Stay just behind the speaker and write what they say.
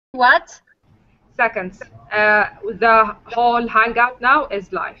What? Seconds. The whole Hangout now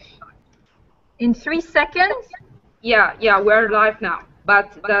is live. In 3 seconds? Yeah, we're live now.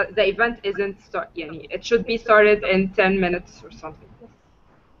 But the event isn't it should be started in 10 minutes or something.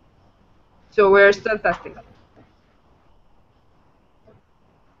 So we're still testing.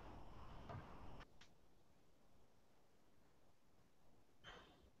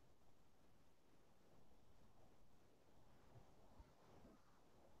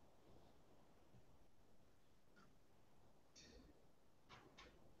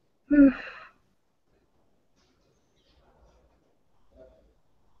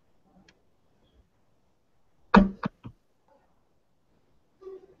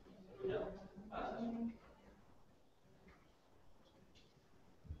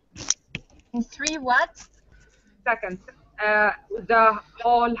 In 3 what? Seconds. The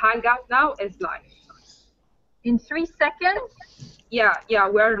whole Hangout now is live. In 3 seconds? Yeah,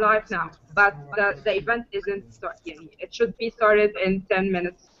 we're live now. But the event isn't it should be started in 10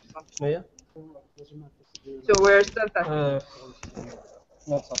 minutes or something. So we're still testing.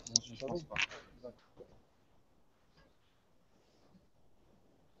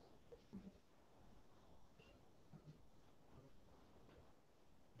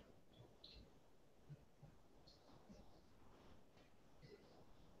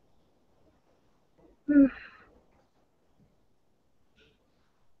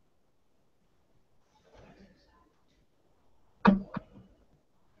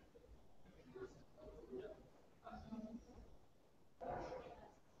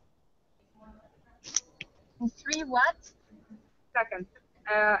 In 3 what? Seconds.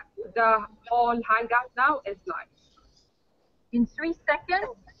 The whole Hangout now is live. In 3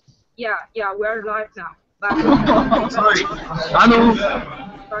 seconds? Yeah, we're live now. But Sorry. Hello.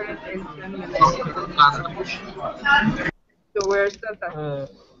 started in 10 minutes. So we're still testing.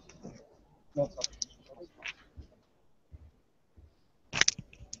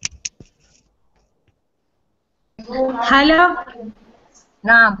 هلا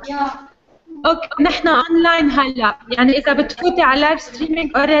نعم. اوكي نحن اونلاين هلا، يعني اذا بتفوتي على لايف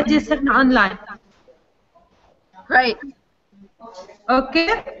ستريمينج اوريدي صرنا اونلاين. Great. اوكي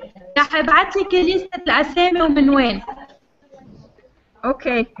رح ابعث لك ليستة الاسامي ومن وين.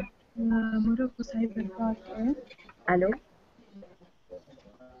 Okay. موروكو سايبر بارك. الو.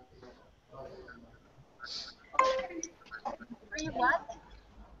 What?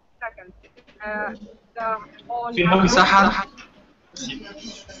 Seconds. The whole في مساحة.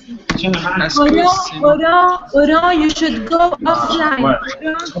 Oran, you should go offline.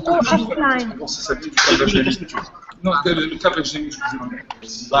 Go offline. Non, le câble HDMI,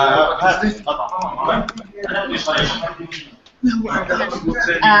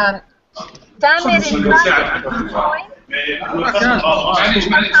 Tamer is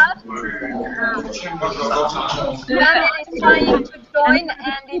trying to join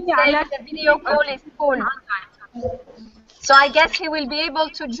and it says the video call is full. So I guess he will be able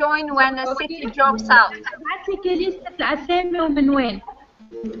to join when the city drops out.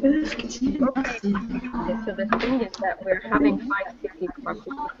 So the thing is that we're having 5 cities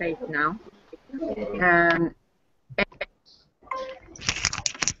participate now.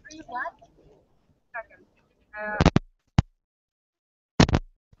 What?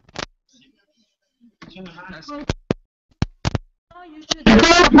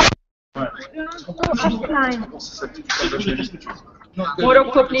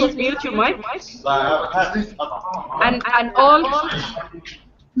 Morocco, please mute your mic. And all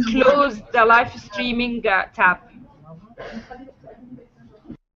close the live streaming tab.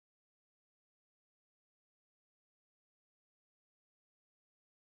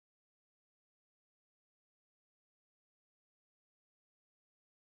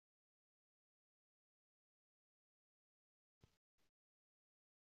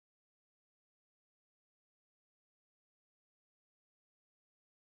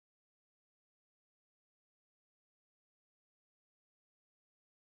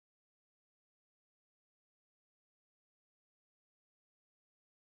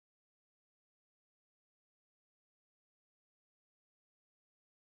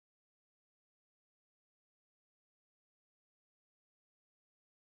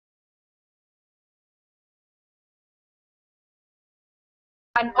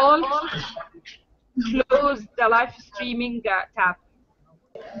 And all close the live streaming tab.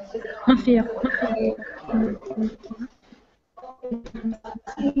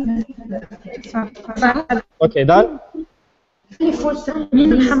 Okay, done. مين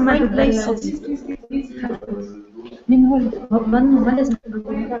محمد الدلال؟ مين هو؟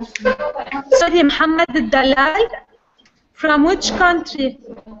 Sorry, محمد الدلال. From which country?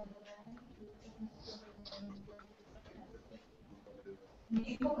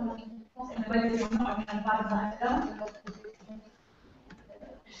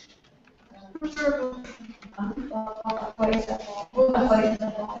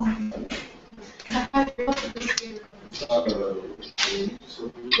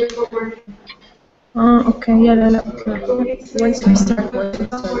 اوكي يلا لا Once we start,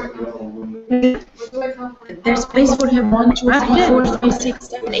 there's place for him. 1, 2, 3, 4, 5, 6,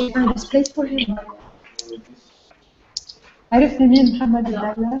 7, 8, 9. There's place for him. عرفت مين محمد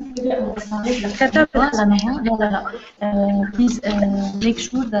الدلال؟ كتبت لا. Please make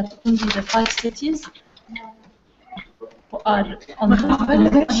sure that only the 5 cities are on the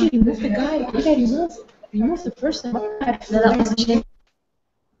actually remove the guy. Remove the person. لا قصدي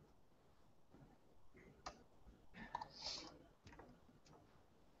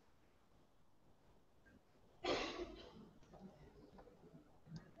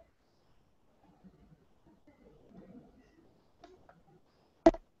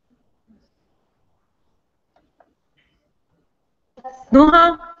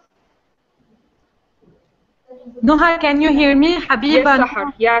Noha, can you hear me, Habiba? Yes,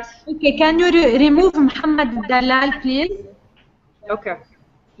 Sahar. Yes. Okay, can you remove Muhammad Dalal, please? Okay.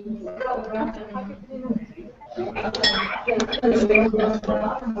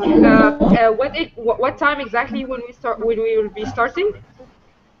 What time exactly when we will be starting?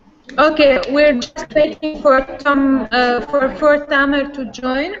 Okay, we're just waiting for Tamer to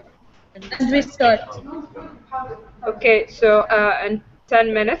join, and we start. Okay, so in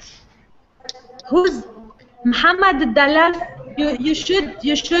 10 minutes. Who's Muhammad Dalal? You should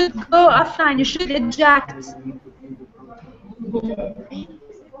go offline. You should eject.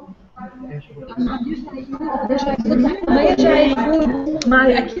 ما يرجع يفوت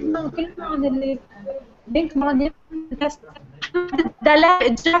ما اكيد ما كلنا عن اللي لينك ما Dalal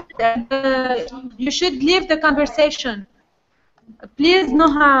eject. You should leave the conversation. Please,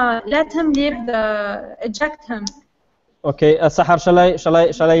 Noha, let him leave eject him. Okay, Sahar,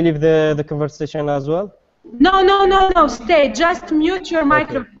 shall I leave the conversation as well? No, stay. Just mute your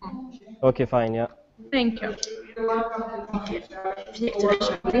microphone. Okay, fine, yeah. Thank you.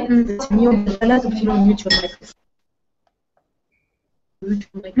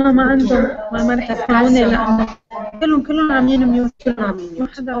 ما عندهم ما رح يسمعوني لا كلهم عاملين ميوت ما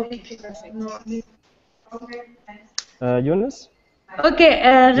حدا Yunus? Okay,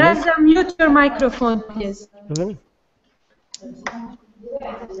 Gaza, mute your microphone, please.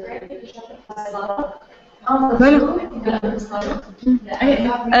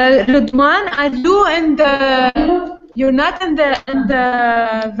 Ridwan, are you in the? You're not in the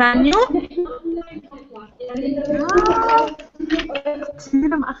venue.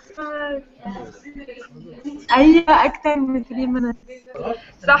 أي أكثر من 3 minutes.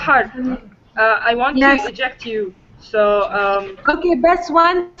 Sahar, I want to eject you. So okay, best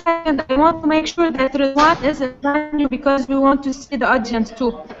 1 second. I want to make sure that Ridwan is in venue because we want to see the audience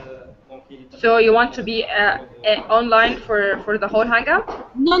too. So you want to be online for the whole hangout?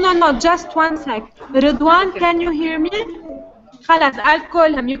 No, just 1 sec. Ridwan, can you hear me? خلاص, I'll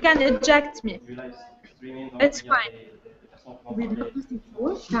call him. You can eject me. It's fine.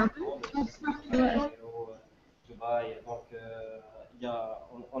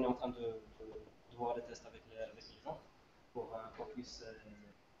 On est en train de voir les tests avec les gens pour qu'on puisse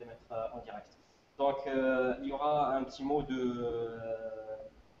les mettre en direct. Donc, il y aura un petit mot de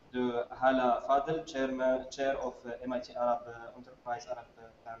Hala Fadel, chair of MIT Arab Enterprise Arab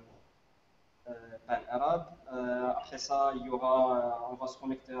Pan Arab. Après ça, il y aura, on va se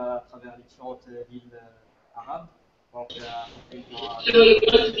connecter à travers les différentes villes arabes. Donc, il y aura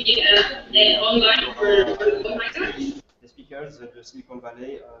les speakers de Silicon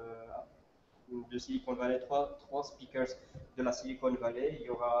Valley. Trois speakers de la Silicon Valley. Il y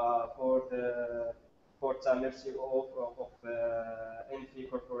aura for Tamer, CEO of NP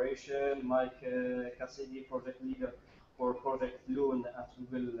Corporation, Mike Cassidy, project leader for Project Loon at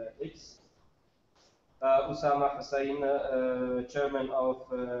Google X, Usama Hussain, chairman of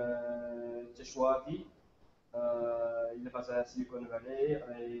Teshwati, il est basé à Silicon Valley,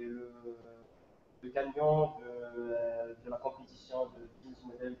 et le gagnant de la compétition de business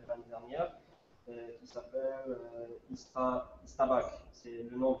model de l'année dernière, qui s'appelle Istabak, c'est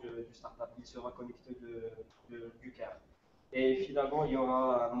le nom du startup, il sera connecté du CAIR. Et finalement, il y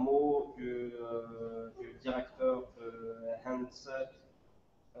aura un mot du directeur de Herz,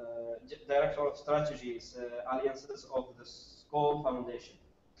 Director of Strategies, Alliances of the Skoll Foundation.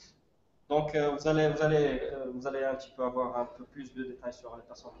 Donc, vous allez un petit peu avoir un peu plus de détails sur les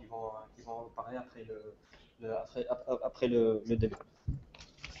personnes qui vont parler après le début.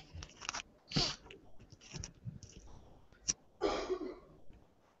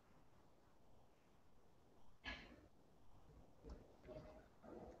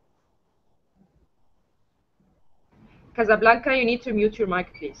 Casablanca, you need to mute your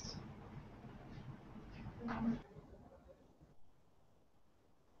mic, please.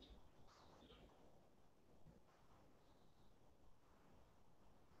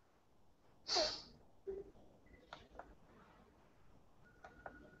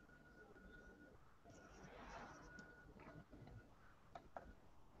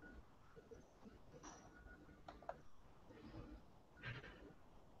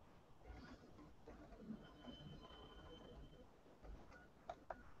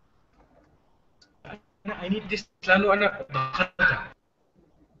 I need this لأنه أنا ضغطتها.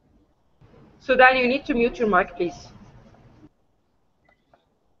 Sudan, you need to mute your mic, please.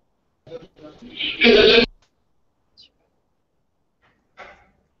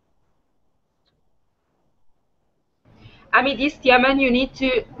 Amidist Yemen, you need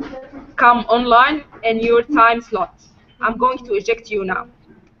to come online in your time slot. I'm going to eject you now.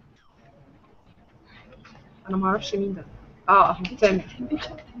 أنا ما أعرفش مين ده. تامر.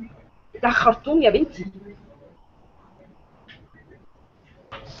 ده خرطوم يا بنتي.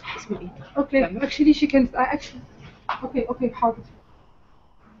 اسمه إيه؟ Okay, actually she can actually. Okay, حاضر.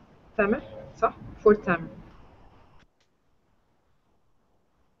 تامر صح؟ For Tamer.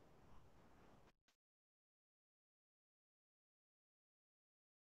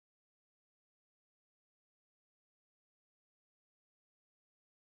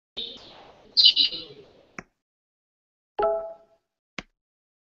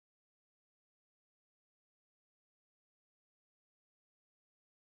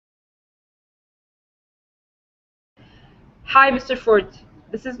 Hi, Mr. Ford.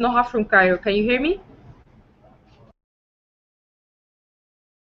 This is Noha from Cairo. Can you hear me?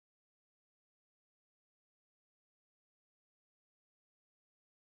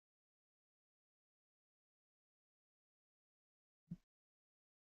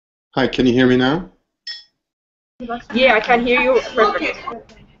 Hi, can you hear me now? Yeah, I can hear you perfect.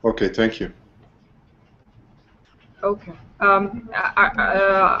 Okay, thank you. Okay.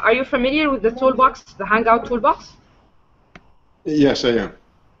 Are you familiar with the toolbox, the Hangout toolbox? Yes, I am.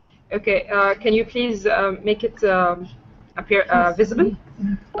 Okay. Can you please make it appear visible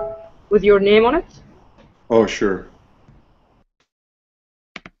with your name on it? Oh, sure.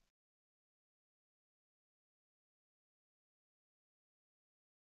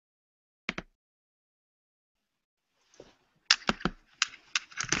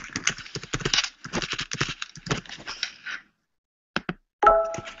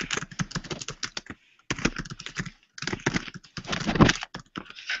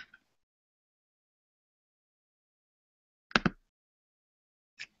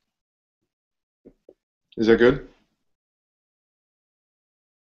 Is that good?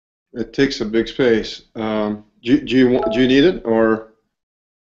 It takes a big space. Do you need it or?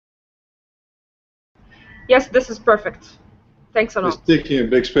 Yes, this is perfect. Thanks a lot. It's taking a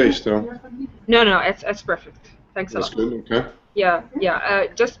big space though. No, it's perfect. Thanks a lot. That's good. Okay. Yeah.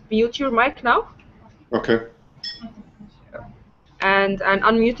 Just mute your mic now. Okay. And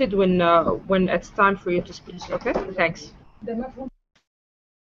unmute it when it's time for you to speak. Okay. Thanks.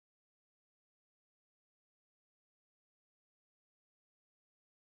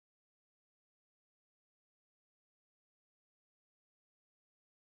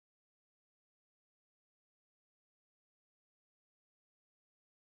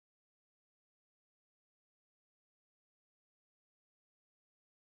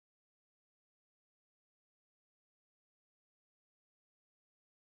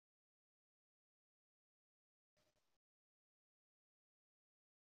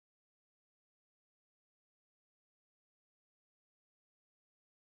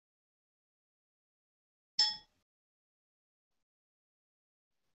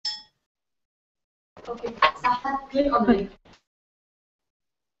 Okay, click on the link.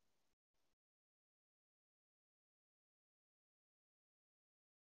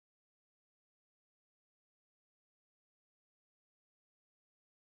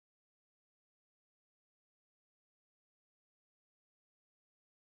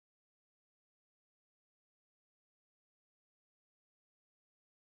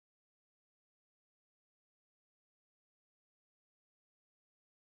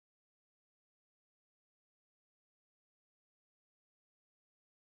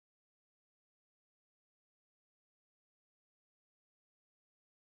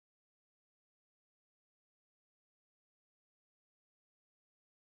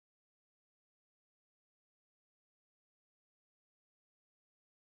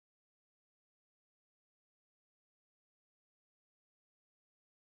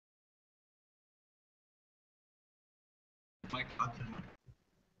 Mic button.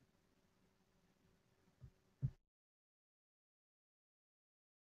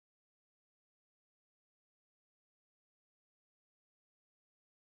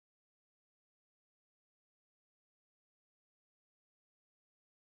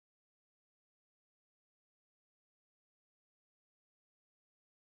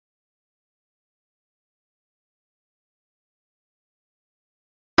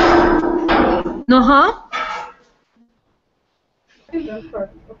 Noha?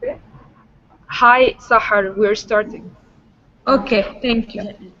 Okay. Hi, Sahar. We're starting. Okay, thank you.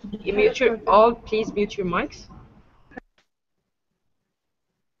 Please mute your mics.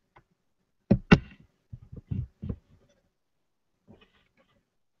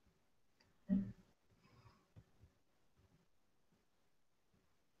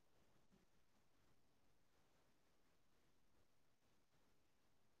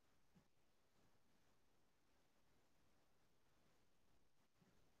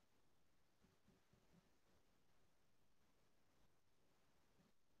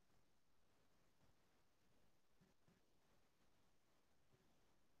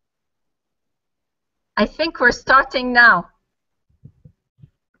 I think we're starting now.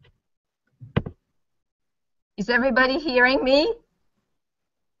 Is everybody hearing me?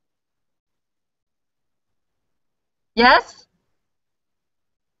 Yes?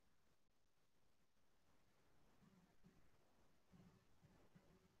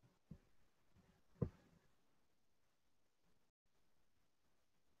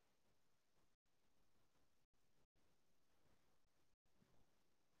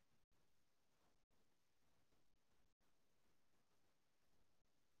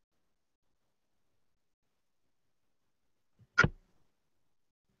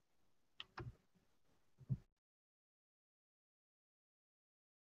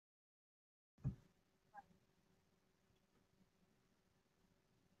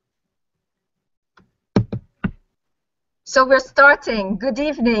 So we're starting. Good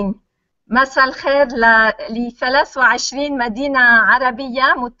evening. مساء الخير ل 23 مدينة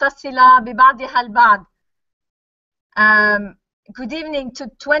عربية متصلة ببعضها البعض. Good evening to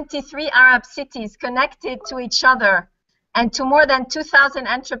 23 Arab cities connected to each other and to more than 2,000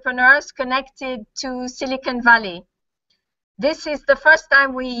 entrepreneurs connected to Silicon Valley. This is the first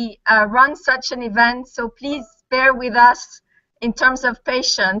time we run such an event, so please bear with us in terms of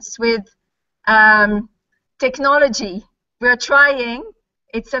patience with technology. We're trying.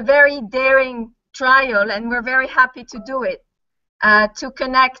 It's a very daring trial, and we're very happy to do it, to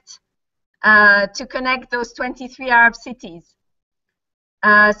connect those 23 Arab cities.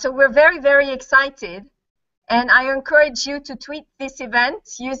 So we're very, very excited, and I encourage you to tweet this event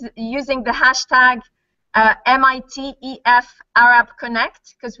using the hashtag MITEF Arab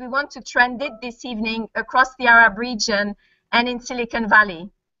Connect, because we want to trend it this evening across the Arab region and in Silicon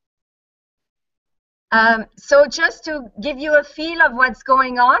Valley. So just to give you a feel of what's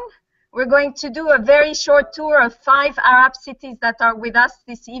going on, we're going to do a very short tour of 5 Arab cities that are with us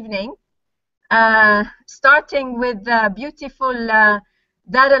this evening, starting with beautiful Dar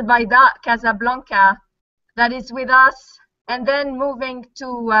al-Bayda, Casablanca, that is with us, and then moving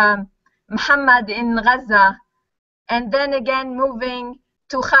to Muhammad in Gaza, and then again moving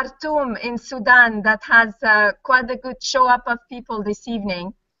to Khartoum in Sudan, that has quite a good show up of people this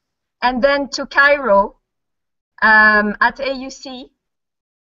evening, and then to Cairo at AUC,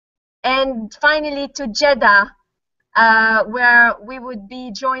 and finally to Jeddah, where we would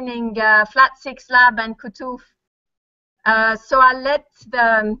be joining Flat 6 Lab and Kutuf. So I'll let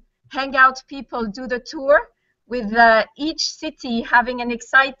the Hangout people do the tour, with each city having an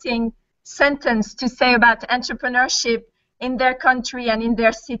exciting sentence to say about entrepreneurship in their country and in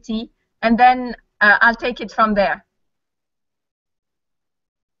their city, and then I'll take it from there.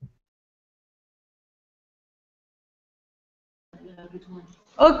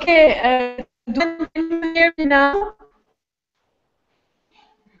 Okay, can you hear me now?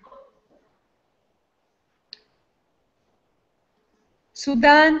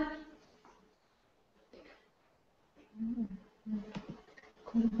 Sudan.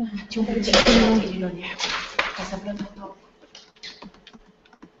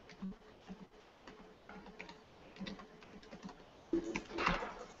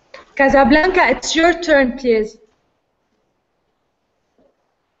 Casablanca, it's your turn, please.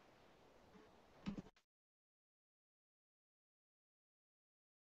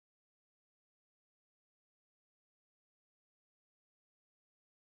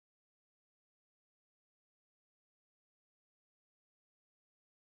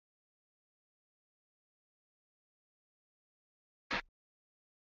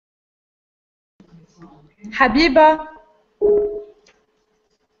 Habiba.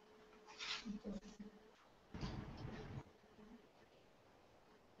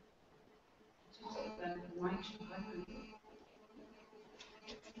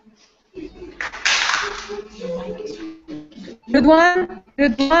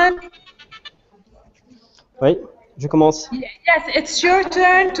 Ridwan. Oui, je commence. Yes, it's your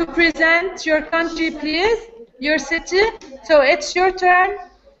turn to present your country, please, your city. So it's your turn.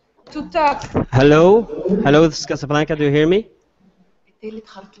 to talk. Hello? Hello, this is Casablanca. Do you hear me?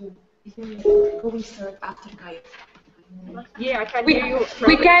 Yeah, I can hear you.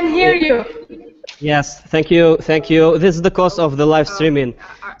 We can hear you. Yes, thank you. Thank you. This is the cost of the live streaming.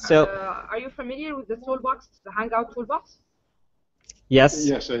 So, Are you familiar with the toolbox, the Hangout toolbox? yes.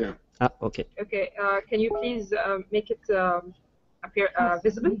 Yes, I am. Okay. Okay, can you please make it appear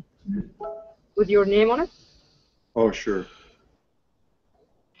visible with your name on it? Oh, sure.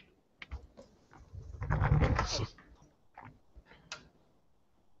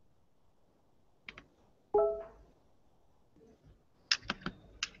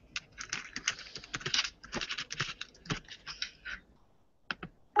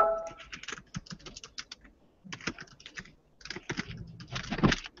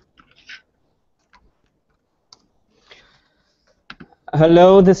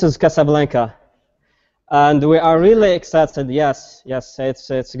 Hello, this is Casablanca, and we are really excited. Yes, yes,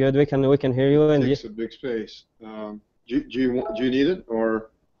 it's good. We can hear you. And Takes a big space. Do you need it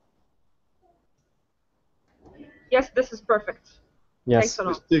or? Yes, this is perfect. Yes. Thanks a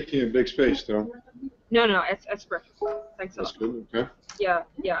lot. It's taking a big space, though. No, it's perfect. Thanks a lot. That's good. Okay. Yeah.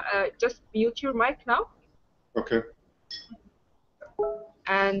 Just mute your mic now. Okay.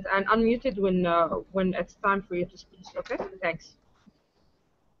 And unmute it when it's time for you to speak. Okay. Thanks.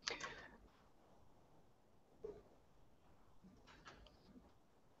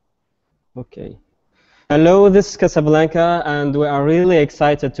 Okay. Hello, this is Casablanca, and we are really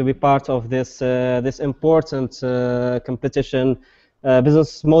excited to be part of this this important competition,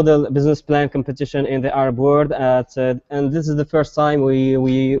 business plan competition in the Arab world. And this is the first time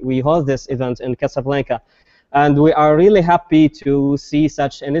we hold this event in Casablanca, and we are really happy to see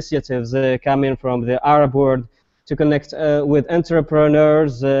such initiatives coming from the Arab world to connect with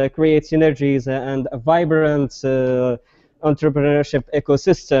entrepreneurs, create synergies, and a vibrant entrepreneurship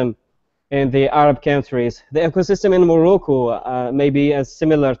ecosystem in the Arab countries. The ecosystem in Morocco may be as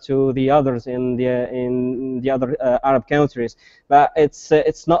similar to the others in the other Arab countries, but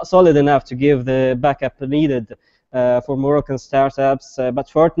it's not solid enough to give the backup needed for Moroccan startups. But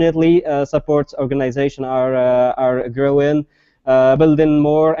fortunately, support organizations are growing, building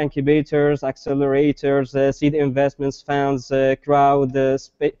more incubators, accelerators, seed investments, funds,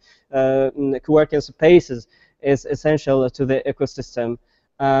 co-working spaces is essential to the ecosystem.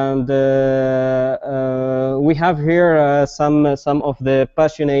 And we have here some of the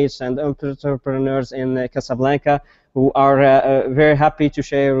passionate and entrepreneurs in Casablanca who are very happy to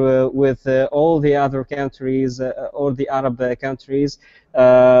share with all the other countries, all the Arab countries,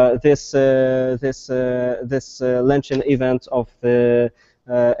 this luncheon event of the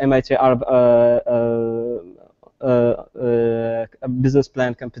MITEF Arab business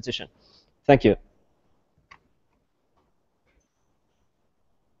plan competition. Thank you.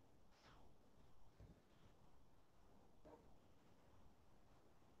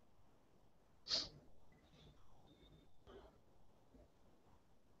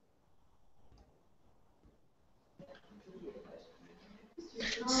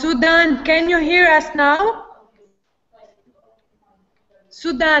 Sudan, can you hear us now?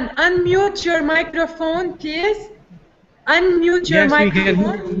 Sudan, unmute your microphone, please. Unmute your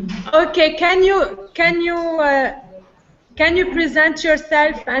microphone. Okay, can you present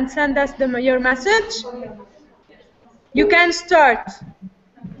yourself and send us your message? You can start.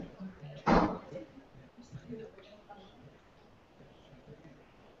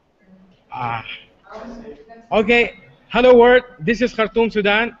 Okay. Hello world, this is Khartoum,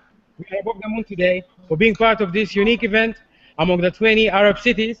 Sudan. We are above the moon today for being part of this unique event among the 20 Arab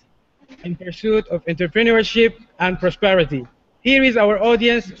cities in pursuit of entrepreneurship and prosperity. Here is our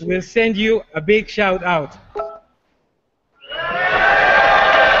audience. We'll send you a big shout out.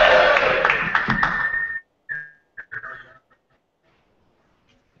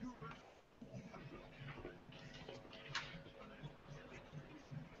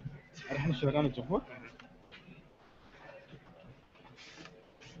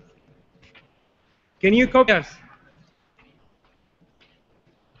 Can you copy us?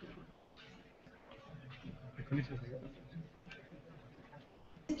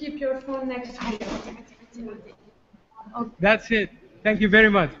 Keep your phone next to you. Okay. That's it. Thank you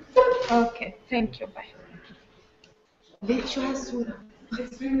very much. Okay, thank you. Bye.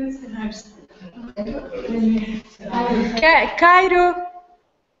 Cairo.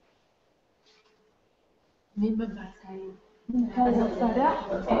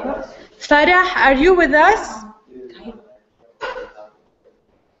 Farah, are you with us?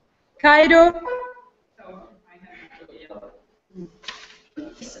 Cairo.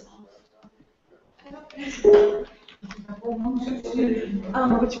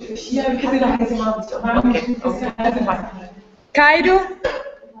 Cairo?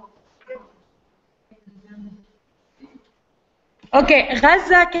 Okay,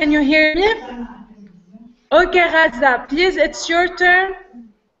 Gaza, can you hear me? Okay, Gaza, please, it's your turn.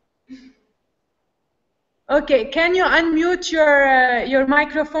 Okay, can you unmute your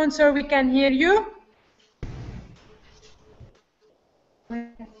microphone so we can hear you?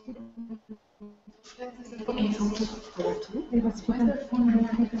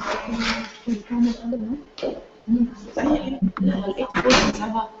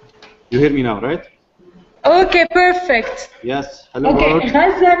 You hear me now, right? Okay, perfect. Yes. Hello, okay, world.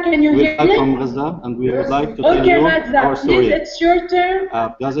 Gaza, can you hear me? Welcome, Gaza, and we would like to tell Okay, you Gaza, our story. please, it's your turn.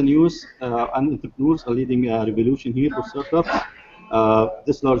 Gaza News and entrepreneurs are leading a revolution here for startups.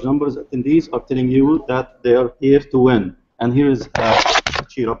 This large numbers of attendees are telling you that they are here to win. And here is a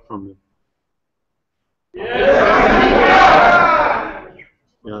cheer up from you.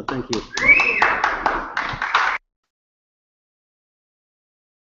 Yeah, thank you.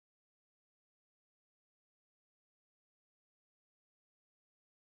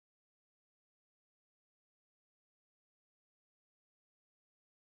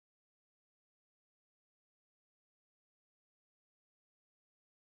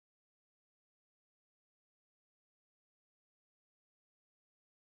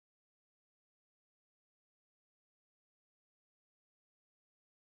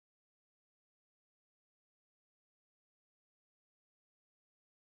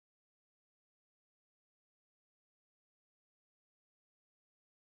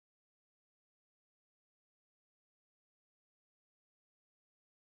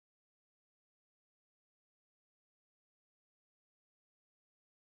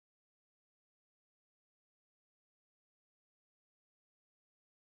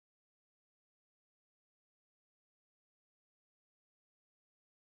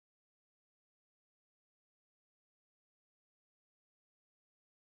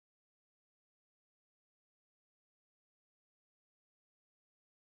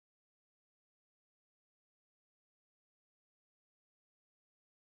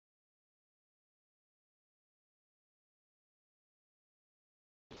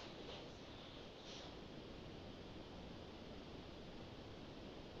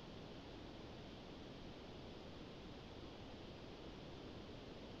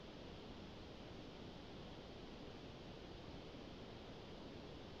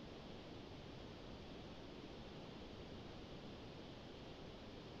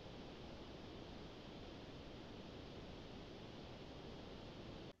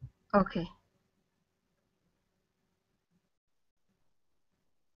 Okay.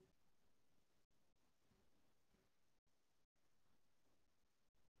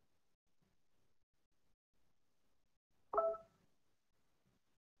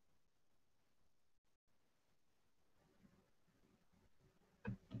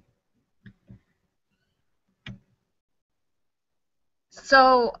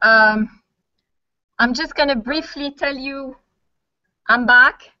 So I'm just going to briefly tell you, I'm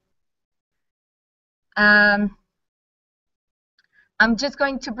back. I'm just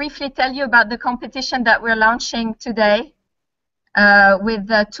going to briefly tell you about the competition that we're launching today with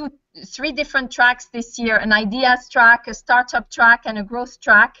three different tracks this year, an ideas track, a startup track, and a growth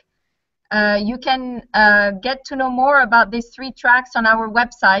track. You can get to know more about these three tracks on our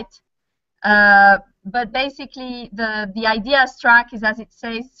website. But basically, the ideas track is, as it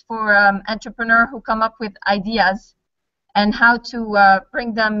says, for entrepreneurs who come up with ideas and how to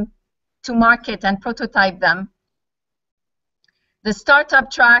bring them to market and prototype them. The startup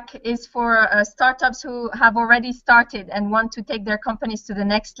track is for startups who have already started and want to take their companies to the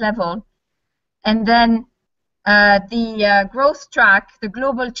next level. And then the growth track, the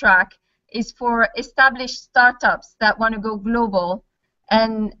global track, is for established startups that want to go global.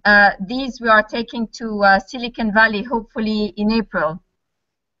 And these we are taking to Silicon Valley, hopefully in April.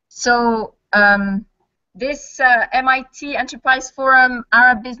 So this MIT Enterprise Forum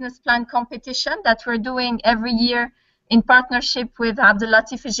Arab Business Plan competition that we're doing every year in partnership with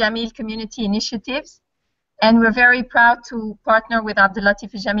ALJ Community Initiatives. And we're very proud to partner with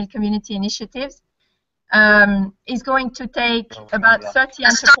ALJ Community Initiatives. Is going to take about 30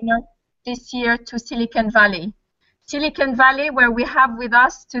 entrepreneurs this year to Silicon Valley. Silicon Valley, where we have with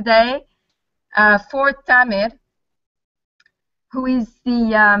us today Tamer, who is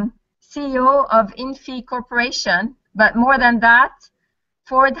the CEO of Infi Corporation. But more than that,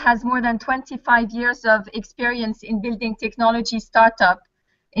 Ford has more than 25 years of experience in building technology startup,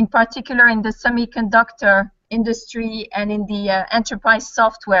 in particular in the semiconductor industry and in the enterprise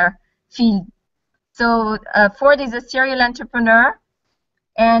software field. So Ford is a serial entrepreneur,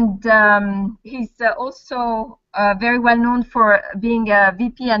 and he's also very well known for being a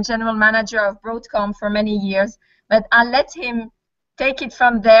VP and general manager of Broadcom for many years. But I'll let him take it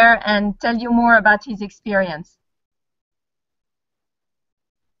from there and tell you more about his experience.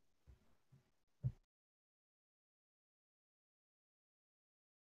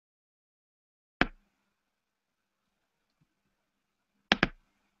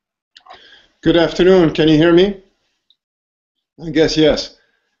 Good afternoon. Can you hear me? I guess yes.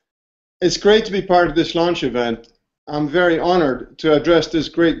 It's great to be part of this launch event. I'm very honored to address this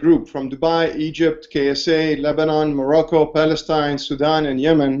great group from Dubai, Egypt, KSA, Lebanon, Morocco, Palestine, Sudan, and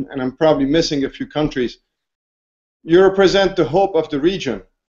Yemen, and I'm probably missing a few countries. You represent the hope of the region,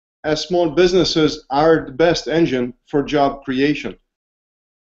 as small businesses are the best engine for job creation.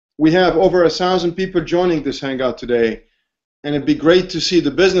 We have over 1,000 people joining this Hangout today, and it'd be great to see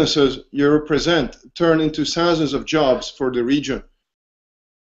the businesses you represent turn into thousands of jobs for the region.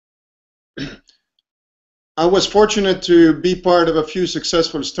 I was fortunate to be part of a few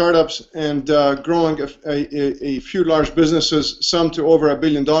successful startups and growing a few large businesses, some to over $1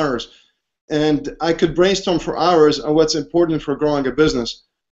 billion. And I could brainstorm for hours on what's important for growing a business.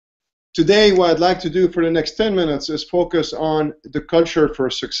 Today, what I'd like to do for the next 10 minutes is focus on the culture for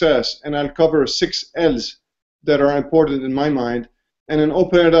success, and I'll cover 6 L's that are important in my mind, and then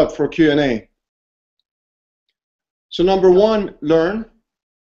open it up for Q&A. So number 1, learn.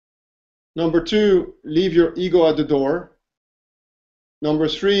 Number 2, leave your ego at the door. Number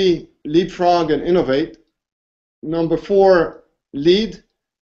 3, leapfrog and innovate. Number 4, lead.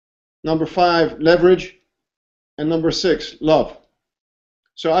 Number 5, leverage. And number 6, love.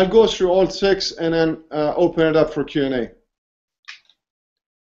 So I'll go through all 6 and then open it up for Q&A.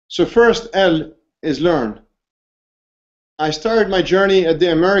 So first L is learn. I started my journey at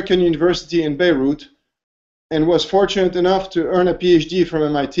the American University in Beirut and was fortunate enough to earn a PhD from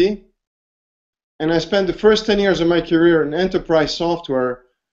MIT. And I spent the first 10 years of my career in enterprise software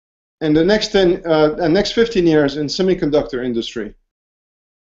and the next 15 years in semiconductor industry,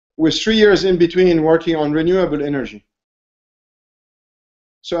 with 3 years in between working on renewable energy.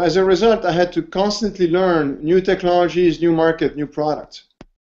 So as a result, I had to constantly learn new technologies, new market, new products.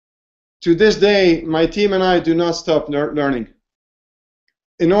 To this day, my team and I do not stop learning.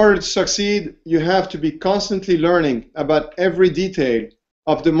 In order to succeed, you have to be constantly learning about every detail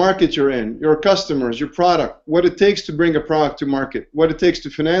of the market you're in, your customers, your product, what it takes to bring a product to market, what it takes to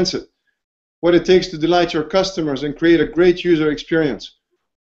finance it, what it takes to delight your customers and create a great user experience,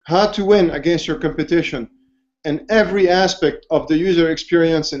 how to win against your competition, and every aspect of the user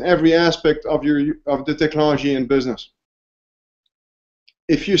experience and every aspect of the technology and business.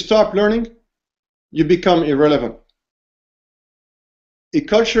 If you stop learning, you become irrelevant. A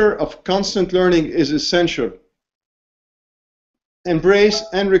culture of constant learning is essential. Embrace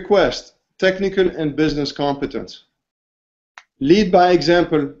and request technical and business competence. Lead by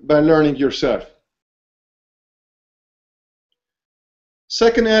example by learning yourself.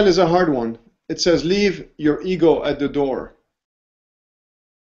 Second L is a hard one. It says leave your ego at the door.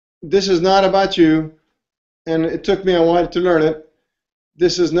 This is not about you, and it took me a while to learn it.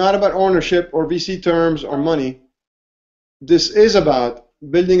 This is not about ownership or VC terms or money. This is about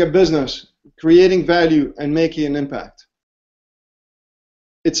building a business, creating value, and making an impact.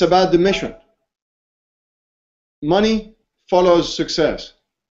 It's about the mission. Money follows success.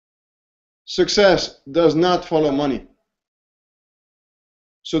 Success does not follow money.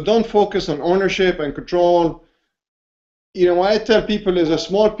 So don't focus on ownership and control. You know, what I tell people is a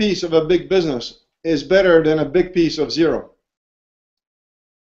small piece of a big business is better than a big piece of zero.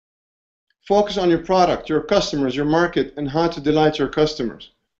 Focus on your product, your customers, your market, and how to delight your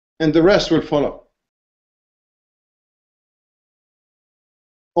customers. And the rest will follow.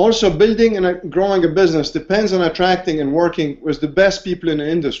 Also, building and growing a business depends on attracting and working with the best people in the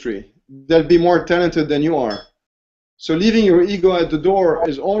industry. They'll be more talented than you are. So leaving your ego at the door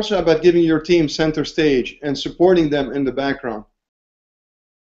is also about giving your team center stage and supporting them in the background.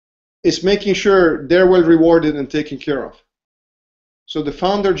 It's making sure they're well rewarded and taken care of. So the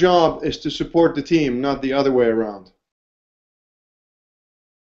founder job is to support the team, not the other way around.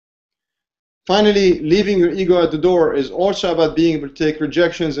 Finally, leaving your ego at the door is also about being able to take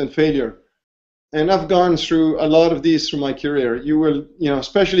rejections and failure. And I've gone through a lot of these through my career. You will,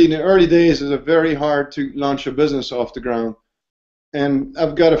 especially in the early days, it's very hard to launch a business off the ground. And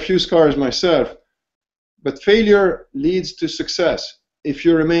I've got a few scars myself. But failure leads to success if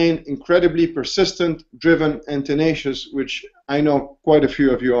you remain incredibly persistent, driven, and tenacious, which I know quite a few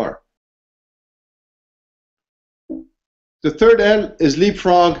of you are. The third L is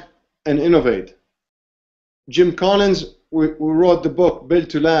leapfrog and innovate. Jim Collins, who wrote the book Built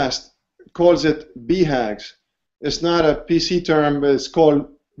to Last, calls it BHAGs. It's not a PC term, but it's called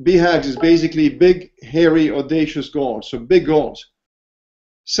BHAGs. Is basically big, hairy, audacious goals. So big goals.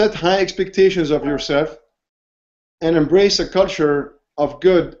 Set high expectations of yourself and embrace a culture of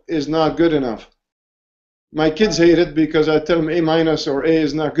good is not good enough. My kids hate it because I tell them A- or A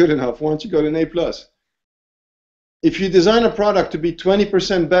is not good enough. Why don't you go to an A+? If you design a product to be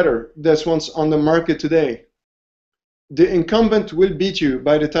 20% better than what's on the market today, the incumbent will beat you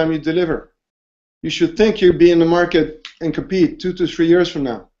by the time you deliver. You should think you'll be in the market and compete 2 to 3 years from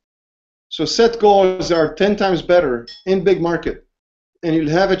now. So set goals that are 10 times better in big market, and you'll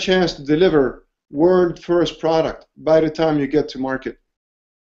have a chance to deliver world-first product by the time you get to market.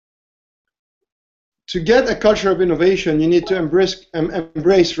 To get a culture of innovation, you need to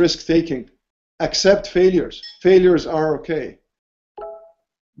embrace risk-taking. Accept failures. Failures are okay.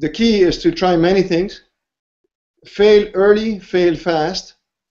 The key is to try many things, fail early, fail fast,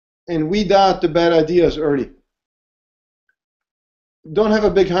 and weed out the bad ideas early. Don't have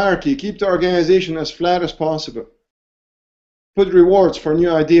a big hierarchy. Keep the organization as flat as possible. Put rewards for new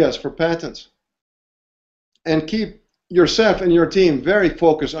ideas, for patents. And keep yourself and your team very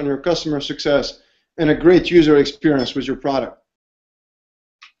focused on your customer success and a great user experience with your product.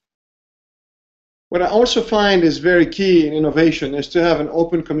 What I also find is very key in innovation is to have an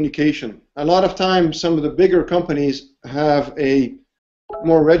open communication. A lot of times, some of the bigger companies have a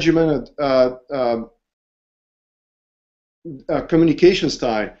more regimented communication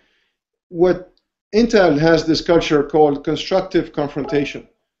style. What Intel has this culture called constructive confrontation.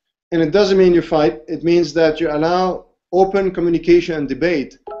 And it doesn't mean you fight. It means that you allow open communication and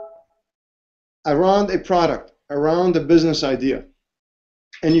debate around a product, around a business idea.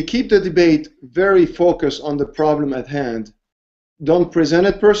 And you keep the debate very focused on the problem at hand. Don't present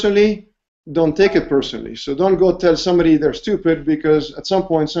it personally. Don't take it personally. So don't go tell somebody they're stupid, because at some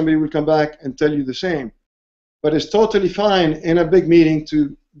point somebody will come back and tell you the same. But it's totally fine in a big meeting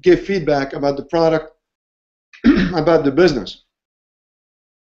to give feedback about the product, about the business.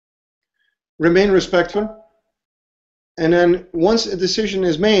 Remain respectful. And then once a decision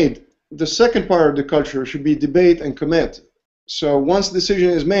is made, the second part of the culture should be debate and commit. So once the decision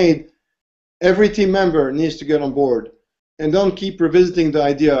is made, every team member needs to get on board. And don't keep revisiting the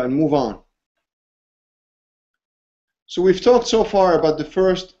idea and move on. So we've talked so far about the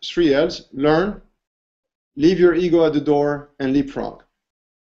first 3 L's: learn, leave your ego at the door, and leapfrog.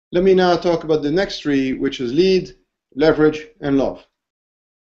 Let me now talk about the next 3, which is lead, leverage, and love.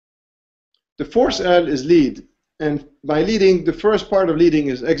 The fourth L is lead. And by leading, the first part of leading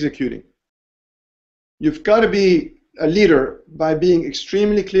is executing. You've got to be a leader by being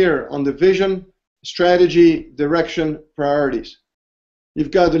extremely clear on the vision, strategy, direction, priorities.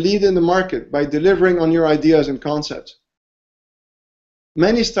 You've got to lead in the market by delivering on your ideas and concepts.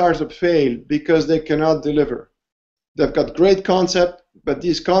 Many startups fail because they cannot deliver. They've got great concept, but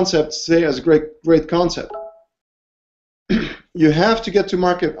these concepts stay as great concept. You have to get to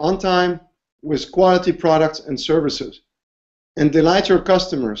market on time with quality products and services, and delight your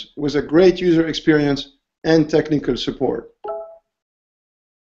customers with a great user experience and technical support.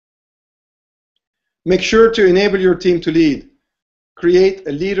 Make sure to enable your team to lead. Create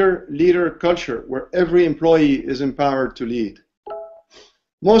a leader-leader culture where every employee is empowered to lead.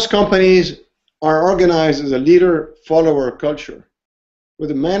 Most companies are organized as a leader-follower culture, with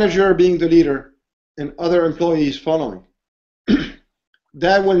the manager being the leader and other employees following.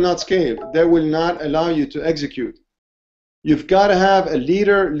 That will not scale. That will not allow you to execute. You've got to have a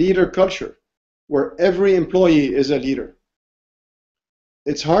leader-leader culture where every employee is a leader.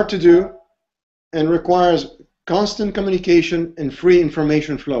 It's hard to do and requires constant communication and free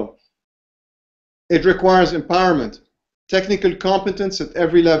information flow. It requires empowerment, technical competence at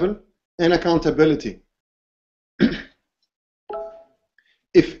every level, and accountability.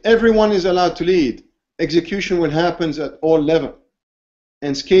 If everyone is allowed to lead, execution will happen at all levels,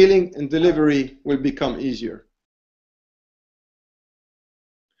 and scaling and delivery will become easier.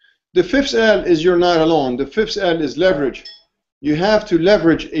 The fifth L is you're not alone. The fifth L is leverage. You have to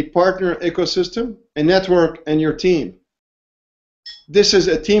leverage a partner ecosystem, a network, and your team. This is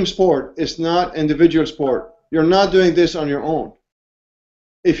a team sport. It's not individual sport. You're not doing this on your own.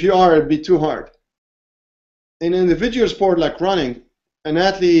 If you are, it'd be too hard. In an individual sport like running, an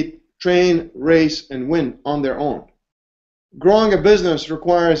athlete train, race, and win on their own. Growing a business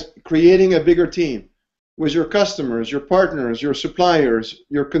requires creating a bigger team with your customers, your partners, your suppliers,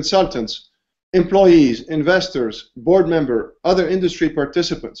 your consultants, employees, investors, board member, other industry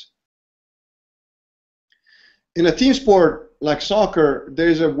participants. In a team sport like soccer, there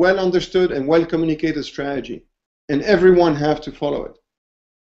is a well understood and well communicated strategy, and everyone has to follow it.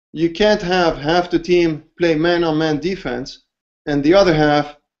 You can't have half the team play man-on-man defense and the other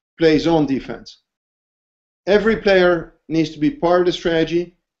half play zone defense. Every player needs to be part of the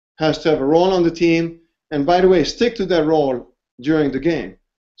strategy, has to have a role on the team, and by the way, stick to that role during the game.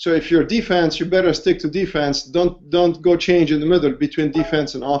 So if you're defense, you better stick to defense. Don't go change in the middle between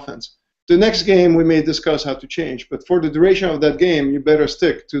defense and offense. The next game we may discuss how to change, but for the duration of that game, you better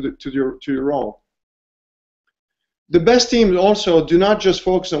stick to your role. The best teams also do not just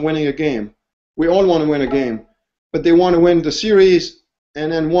focus on winning a game. We all want to win a game, but they want to win the series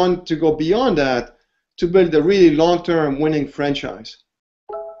and then want to go beyond that to build a really long-term winning franchise.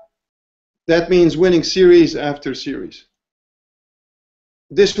 That means winning series after series.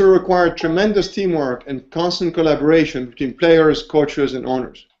 This will require tremendous teamwork and constant collaboration between players, coaches, and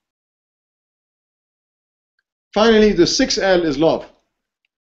owners. Finally, the 6L is love.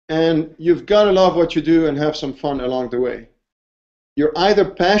 And you've got to love what you do and have some fun along the way. You're either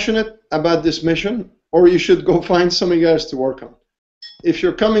passionate about this mission or you should go find something else to work on. If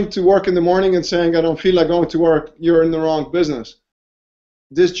you're coming to work in the morning and saying, I don't feel like going to work, you're in the wrong business.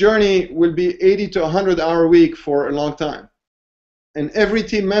 This journey will be 80 to 100-hour week for a long time. And every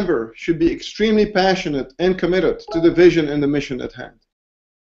team member should be extremely passionate and committed to the vision and the mission at hand.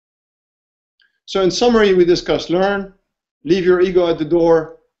 So in summary, we discussed learn, leave your ego at the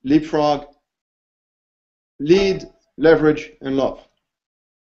door, leapfrog, lead, leverage, and love.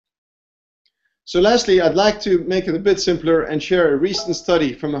 So lastly, I'd like to make it a bit simpler and share a recent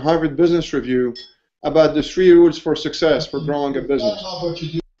study from a Harvard Business Review about the 3 rules for success for growing a business.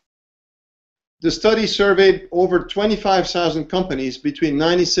 The study surveyed over 25,000 companies between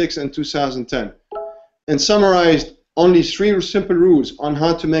 1996 and 2010 and summarized only 3 simple rules on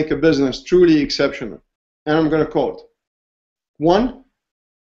how to make a business truly exceptional. And I'm going to quote. 1,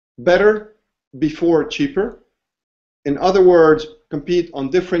 better before cheaper. In other words, compete on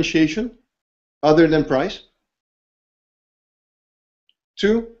differentiation other than price.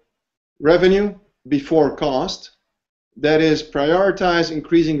 2, revenue before cost. That is, prioritize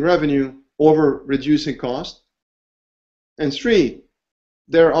increasing revenue over reducing cost. And 3,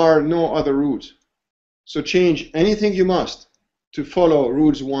 there are no other rules. So change anything you must to follow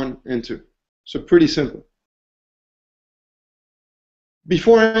rules 1 and 2. So pretty simple.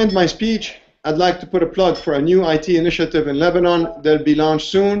 Before I end my speech, I'd like to put a plug for a new IT initiative in Lebanon that'll be launched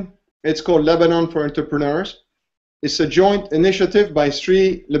soon. It's called Lebanon for Entrepreneurs. It's a joint initiative by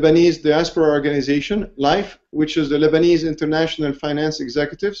 3 Lebanese diaspora organizations, LIFE, which is the Lebanese International Finance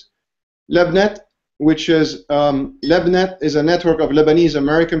Executives, LebNet, which is LebNet is a network of Lebanese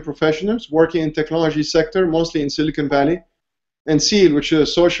American professionals working in technology sector, mostly in Silicon Valley, and SEAL, which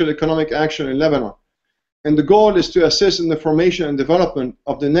is Social Economic Action in Lebanon. And the goal is to assist in the formation and development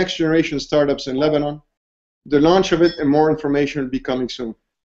of the next generation startups in Lebanon. The launch of it and more information will be coming soon.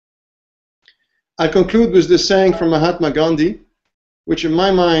 I conclude with this saying from Mahatma Gandhi, which in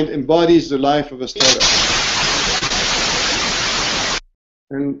my mind embodies the life of a startup.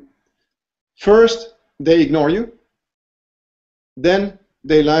 And first, they ignore you. Then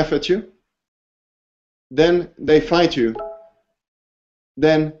they laugh at you. Then they fight you.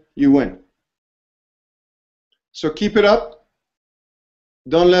 Then you win. So keep it up.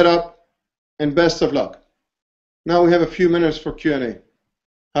 Don't let up. And best of luck. Now we have a few minutes for Q&A.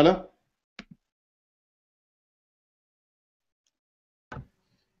 Hello?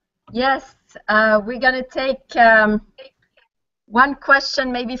 Yes, we're going to take one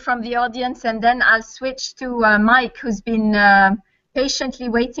question maybe from the audience, and then I'll switch to Mike, who's been patiently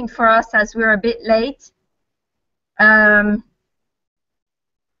waiting for us as we're a bit late.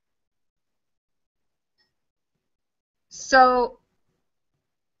 So,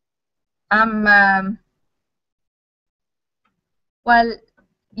 well,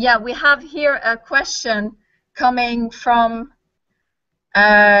 yeah, we have here a question coming from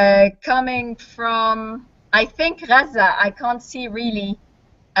I think Gaza. I can't see really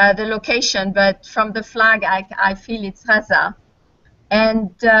the location, but from the flag I feel it's Gaza.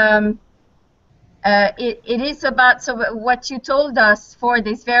 And it is about, so what you told us for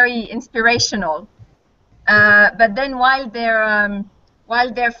this, very inspirational. But then while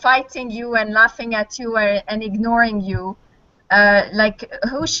they're fighting you and laughing at you and ignoring you, like,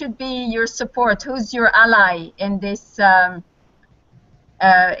 who should be your support? Who's your ally in this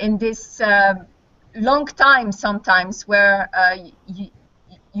long time sometimes where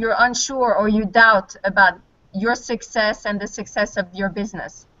you're unsure or you doubt about your success and the success of your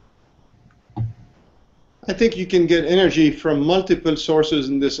business? I think you can get energy from multiple sources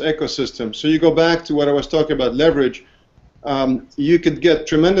in this ecosystem. So you go back to what I was talking about, leverage. You could get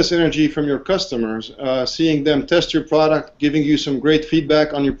tremendous energy from your customers, seeing them test your product, giving you some great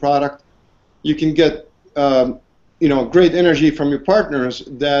feedback on your product. You can get great energy from your partners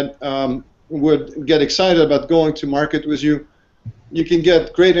that would get excited about going to market with you. You can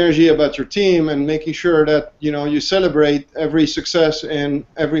get great energy about your team and making sure that you celebrate every success and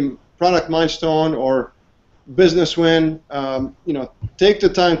every product milestone or business win. Take the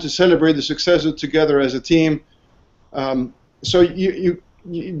time to celebrate the successes together as a team. So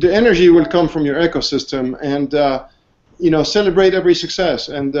the energy will come from your ecosystem, and celebrate every success.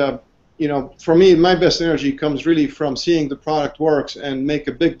 And for me, my best energy comes really from seeing the product works and make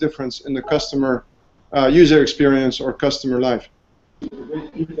a big difference in the customer user experience or customer life.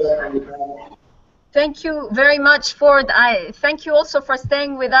 Thank you very much, Ford. Thank you also for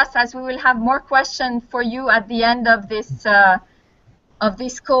staying with us, as we will have more questions for you at the end of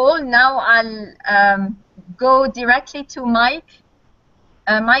this call. Now I'll go directly to Mike.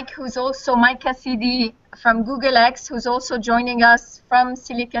 Mike Cassidy from Google X, who's also joining us from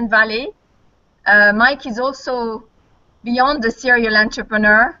Silicon Valley. Mike is also beyond a serial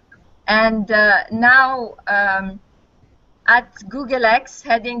entrepreneur, and now at Google X,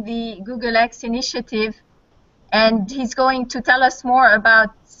 heading the Google X initiative, and he's going to tell us more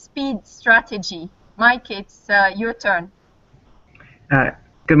about speed strategy. Mike, it's your turn.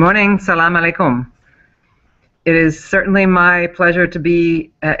 Good morning, salam alaikum. It is certainly my pleasure to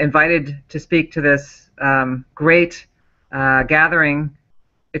be invited to speak to this great gathering.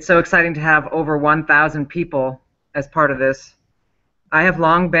 It's so exciting to have over 1,000 people as part of this. I have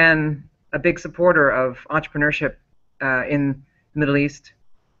long been a big supporter of entrepreneurship in the Middle East.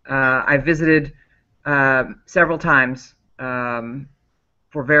 I visited several times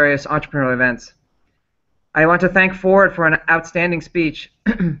for various entrepreneurial events. I want to thank Ford for an outstanding speech.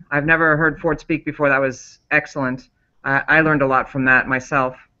 I've never heard Ford speak before. That was excellent. I learned a lot from that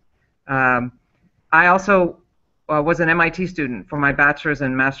myself. I also was an MIT student for my bachelor's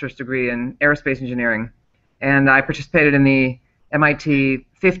and master's degree in aerospace engineering, and I participated in the MIT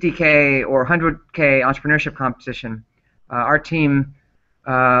 50K or 100K entrepreneurship competition. Our team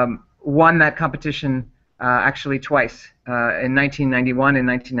won that competition actually twice, in 1991 and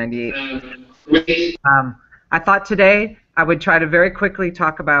 1998. I thought today I would try to very quickly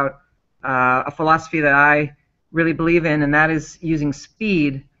talk about a philosophy that I really believe in, and that is using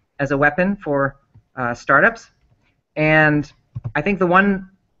speed as a weapon for startups. And I think the one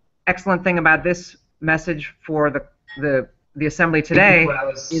excellent thing about this message for the assembly today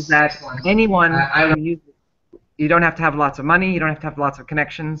is that anyone can use it. You don't have to have lots of money, you don't have to have lots of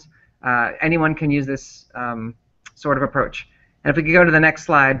connections. Anyone can use this sort of approach. And if we could go to the next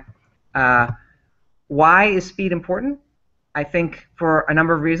slide. Why is speed important? I think for a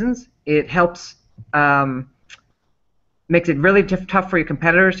number of reasons. It helps, makes it really tough for your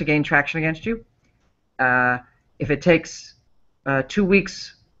competitors to gain traction against you. If it takes 2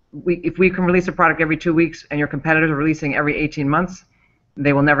 weeks, if we can release a product every 2 weeks and your competitors are releasing every 18 months,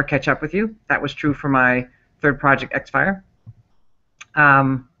 they will never catch up with you. That was true for my third project, Xfire.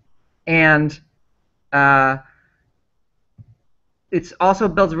 It also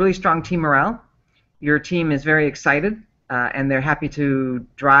builds really strong team morale. Your team is very excited, and they're happy to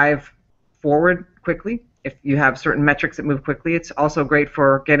drive forward quickly. If you have certain metrics that move quickly, it's also great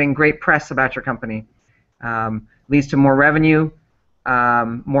for getting great press about your company. Leads to more revenue,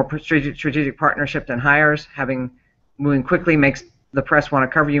 more strategic partnership and hires. Moving quickly makes the press want to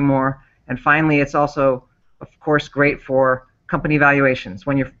cover you more. And finally, it's also, of course, great for company valuations.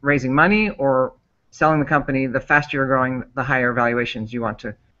 When you're raising money or selling the company, the faster you're growing, the higher valuations you want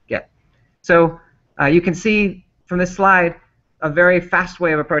to get. So you can see from this slide a very fast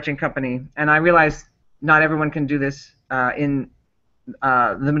way of approaching company, and I realize not everyone can do this in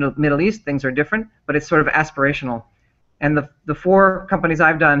the Middle East. Things are different, but it's sort of aspirational. And the 4 companies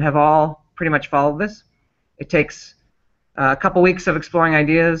I've done have all pretty much followed this. It takes a couple weeks of exploring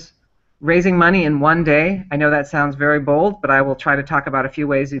ideas, raising money in 1 day. I know that sounds very bold, but I will try to talk about a few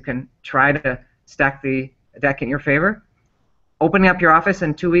ways you can try to stack the deck in your favor. Opening up your office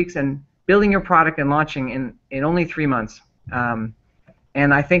in 2 weeks and building your product and launching in only 3 months. And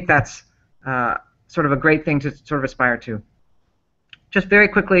I think that's sort of a great thing to sort of aspire to. Just very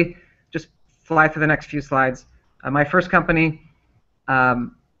quickly, just fly through the next few slides. My first company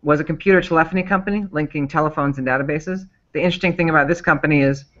was a computer telephony company linking telephones and databases. The interesting thing about this company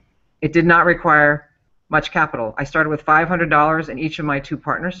is it did not require much capital. I started with $500 and each of my 2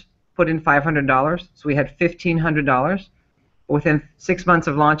 partners put in $500, so we had $1,500. Within 6 months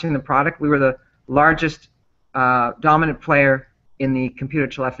of launching the product, we were the largest dominant player in the computer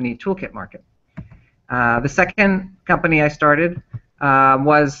telephony toolkit market. The second company I started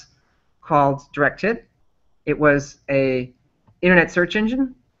was called DirectHit. It was a internet search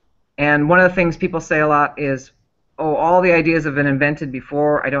engine, and one of the things people say a lot is, oh, all the ideas have been invented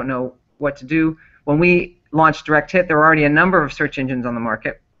before, I don't know what to do. When we launched DirectHit, there were already a number of search engines on the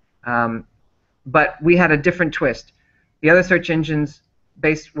market, but we had a different twist. The other search engines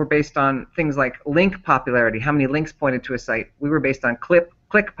were based on things like link popularity, how many links pointed to a site. We were based on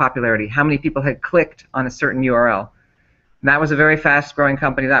click popularity, how many people had clicked on a certain URL. And that was a very fast-growing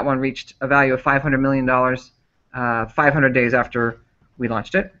company. That one reached a value of $500 million 500 days after we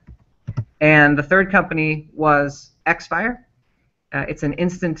launched it. And the third company was Xfire. It's an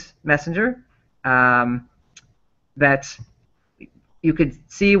instant messenger that you could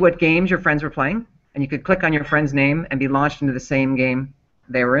see what games your friends were playing, and you could click on your friend's name and be launched into the same game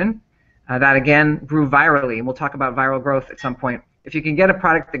they were in. That, again, grew virally, and we'll talk about viral growth at some point. If you can get a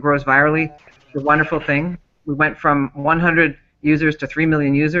product that grows virally, it's a wonderful thing. We went from 100 users to 3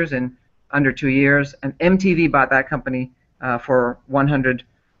 million users in under 2 years, and MTV bought that company for $100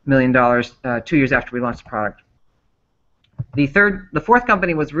 million 2 years after we launched the product. The fourth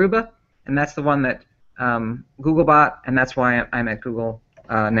company was Ruba, and that's the one that Google bought, and that's why I'm at Google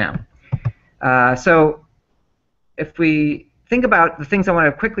now. So if we think about the things I want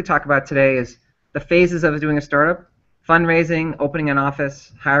to quickly talk about today is the phases of doing a startup: fundraising, opening an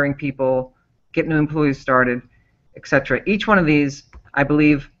office, hiring people, getting new employees started, etc. Each one of these, I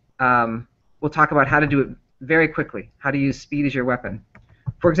believe, we'll talk about how to do it very quickly, how to use speed as your weapon.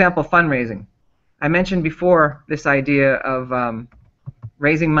 For example, fundraising. I mentioned before this idea of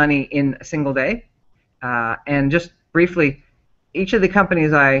raising money in a single day. And just briefly, each of the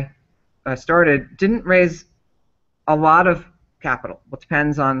companies I started didn't raise a lot of capital. It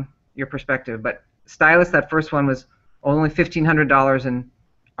depends on your perspective. But Stylus, that first one, was only $1,500 in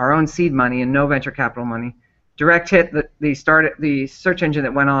our own seed money and no venture capital money. DirectHit, the search engine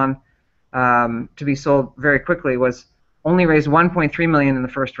that went on to be sold very quickly, was only raised $1.3 million in the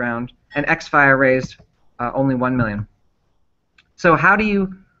first round, and Xfire raised only $1 million. So how do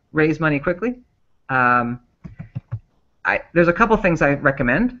you raise money quickly? There's a couple things I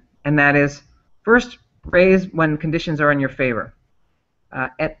recommend, and that is, first, raise when conditions are in your favor.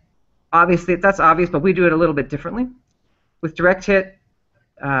 Obviously, that's obvious, but we do it a little bit differently. With DirectHit,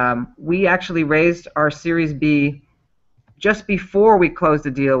 we actually raised our Series B just before we closed the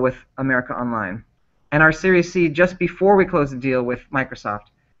deal with America Online, and our Series C just before we closed the deal with Microsoft.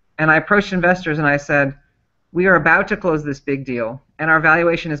 And I approached investors and I said, we are about to close this big deal, and our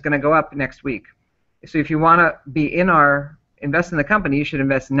valuation is going to go up next week. So if you want to invest in the company, you should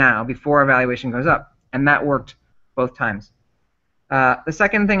invest now before our valuation goes up. And that worked both times. The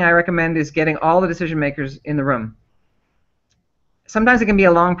second thing I recommend is getting all the decision makers in the room. Sometimes it can be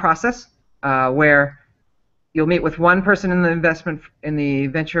a long process where you'll meet with one person in the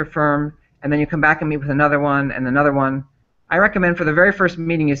venture firm, and then you come back and meet with another one and another one. I recommend for the very first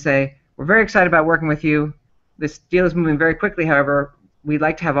meeting you say, we're very excited about working with you. This deal is moving very quickly, however, we'd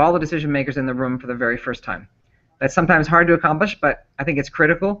like to have all the decision makers in the room for the very first time. That's sometimes hard to accomplish, but I think it's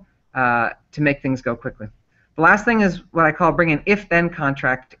critical to make things go quickly. The last thing is what I call bring an if-then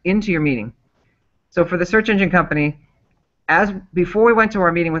contract into your meeting. So for the search engine company, before we went to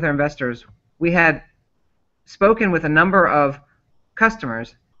our meeting with our investors, we had spoken with a number of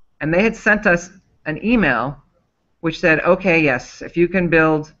customers, and they had sent us an email which said, okay, yes, if you can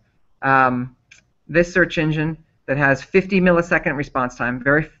build this search engine that has 50 millisecond response time,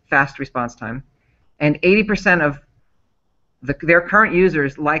 very fast response time, and 80% of their current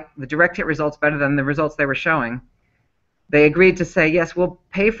users like the DirectHit results better than the results they were showing, they agreed to say, yes, we'll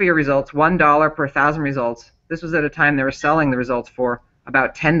pay for your results, $1 per 1,000 results. This was at a time they were selling the results for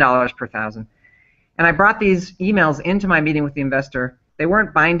about $10 per 1,000. And I brought these emails into my meeting with the investor. They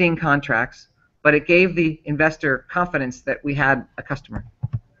weren't binding contracts, but it gave the investor confidence that we had a customer.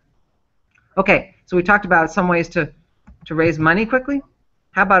 Okay, so we talked about some ways to raise money quickly.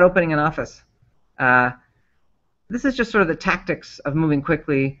 How about opening an office? This is just sort of the tactics of moving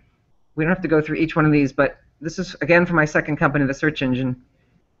quickly. We don't have to go through each one of these, but this is, again, for my second company, the search engine.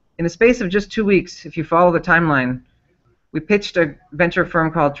 In the space of just 2 weeks, if you follow the timeline, we pitched a venture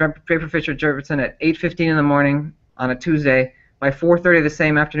firm called Draper Fisher Jurvetson at 8:15 in the morning on a Tuesday. By 4:30 the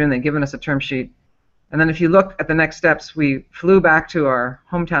same afternoon, they'd given us a term sheet. And then if you look at the next steps, we flew back to our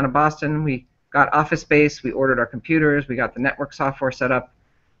hometown of Boston. We got office space. We ordered our computers. We got the network software set up,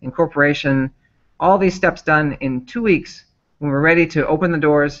 incorporation. All these steps done in 2 weeks when we're ready to open the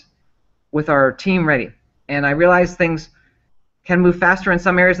doors with our team ready. And I realized things can move faster in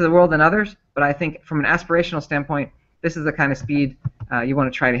some areas of the world than others, but I think from an aspirational standpoint, this is the kind of speed you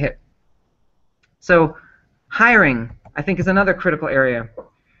want to try to hit. So hiring, I think, is another critical area.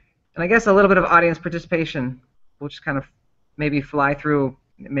 And I guess a little bit of audience participation. We'll just kind of maybe fly through,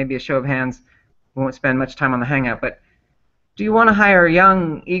 maybe a show of hands. We won't spend much time on the Hangout, but do you want to hire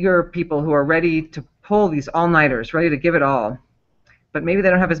young, eager people who are ready to pull these all-nighters, ready to give it all, but maybe they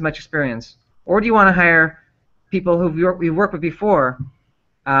don't have as much experience? Or do you want to hire people who you've worked with before,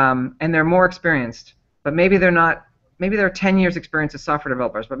 and they're more experienced, but maybe they're not, maybe they're 10 years experience as software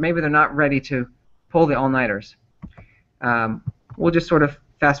developers, but maybe they're not ready to pull the all-nighters? We'll just sort of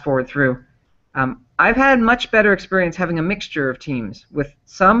fast forward through. I've had much better experience having a mixture of teams with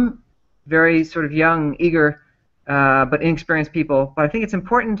some very sort of young, eager, but inexperienced people, but I think it's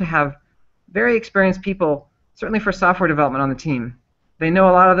important to have very experienced people, certainly for software development, on the team. They know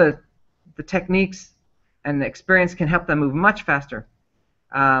a lot of the techniques, and the experience can help them move much faster.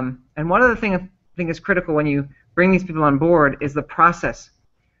 And one other thing I think is critical when you bring these people on board is the process.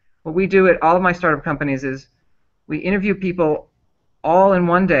 What we do at all of my startup companies is we interview people all in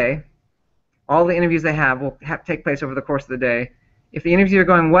one day. All the interviews they have will take place over the course of the day. If the interviews are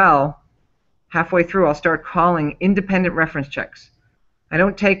going well, halfway through I'll start calling independent reference checks. I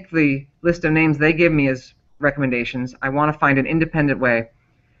don't take the list of names they give me as recommendations. I want to find an independent way.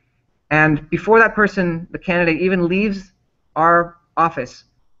 And before that person, the candidate, even leaves our office,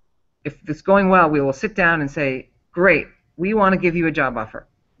 if it's going well, we will sit down and say, great, we want to give you a job offer.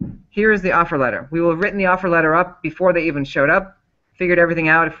 Here is the offer letter. We will have written the offer letter up before they even showed up, figured everything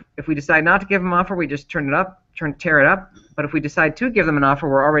out. If we decide not to give them an offer, we just tear it up. But if we decide to give them an offer,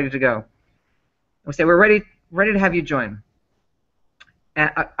 we're all ready to go. We'll say, we're ready to have you join.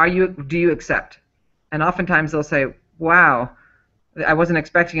 Do you accept? And oftentimes they'll say, wow, I wasn't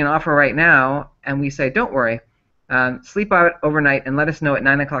expecting an offer right now. And we say, don't worry. Sleep out overnight and let us know at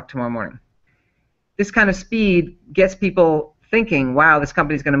 9 o'clock tomorrow morning. This kind of speed gets people thinking, wow, this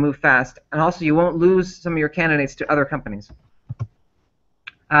company's going to move fast. And also you won't lose some of your candidates to other companies.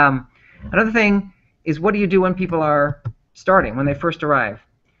 Another thing is, what do you do when people are starting, when they first arrive?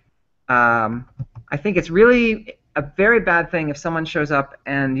 I think it's really a very bad thing if someone shows up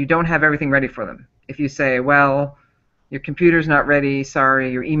and you don't have everything ready for them. If you say, well, your computer's not ready,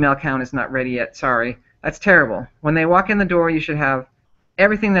 sorry, your email account is not ready yet, sorry, that's terrible. When they walk in the door, you should have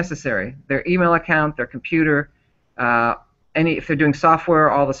everything necessary, their email account, their computer, if they're doing software,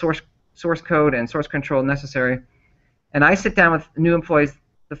 all the source code and source control necessary. And I sit down with new employees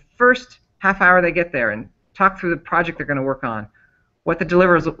the first half hour they get there and talk through the project they're going to work on, what the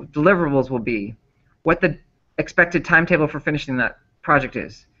deliverables will be, what the expected timetable for finishing that project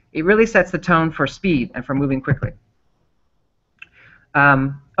is. It really sets the tone for speed and for moving quickly.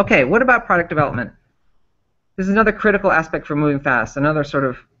 Okay, what about product development? This is another critical aspect for moving fast, another sort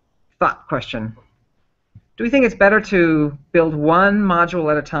of thought question. Do we think it's better to build one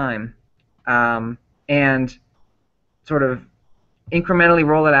module at a time and sort of incrementally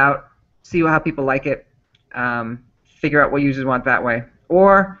roll it out, see how people like it, figure out what users want that way,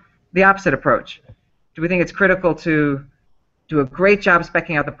 or the opposite approach? Do we think it's critical to do a great job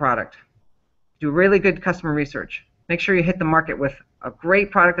speccing out the product, do really good customer research, make sure you hit the market with a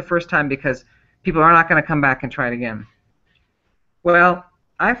great product the first time because people are not going to come back and try it again? Well,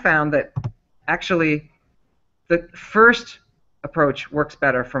 I found that actually the first approach works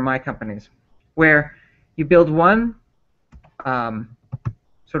better for my companies, where you build one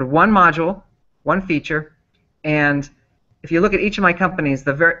sort of one module, one feature, and if you look at each of my companies,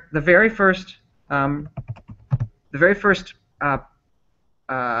 the very first version of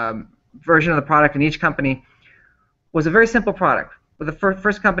the product in each company was a very simple product. With the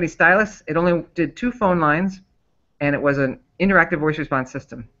first company, Stylus, it only did 2 phone lines, and it was an interactive voice response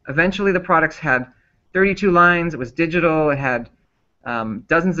system. Eventually, the products had 32 lines. It was digital. It had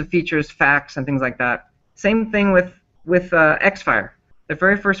dozens of features, fax, and things like that. Same thing with Xfire. The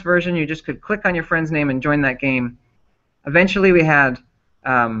very first version, you just could click on your friend's name and join that game. Eventually, we had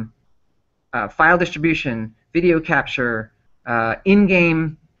file distribution, video capture,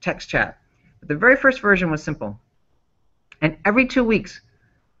 in-game text chat. But the very first version was simple. And every 2 weeks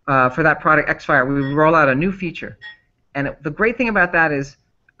for that product, Xfire, we would roll out a new feature. And the great thing about that is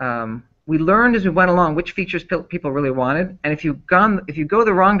we learned as we went along which features people really wanted. And if you go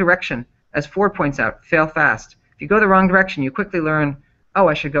the wrong direction, as Ford points out, fail fast. If you go the wrong direction, you quickly learn, oh,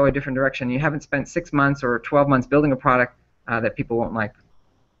 I should go a different direction. You haven't spent 6 months or 12 months building a product that people won't like.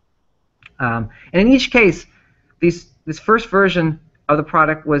 And in each case, this first version of the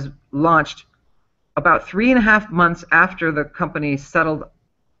product was launched about 3.5 months after the company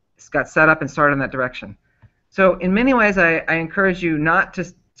got set up and started in that direction. So in many ways, I encourage you not to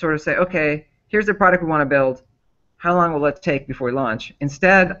sort of say, okay, here's the product we want to build. How long will it take before we launch?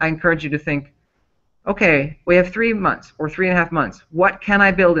 Instead, I encourage you to think, okay, we have 3 months or 3.5 months. What can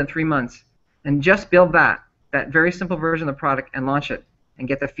I build in 3 months? And just build that very simple version of the product and launch it and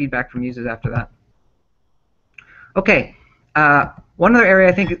get the feedback from users after that. Okay, one other area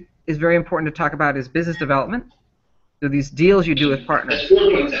I think is very important to talk about is business development. So these deals you do with partners.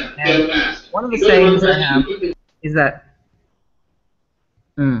 And one of the sayings I have is that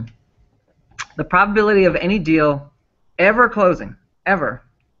the probability of any deal ever closing, ever,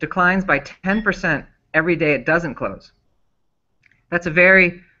 declines by 10% every day it doesn't close. That's a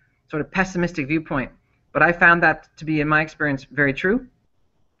very sort of pessimistic viewpoint, but I found that to be, in my experience, very true.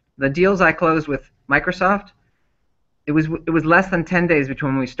 The deals I closed with Microsoft, it was less than 10 days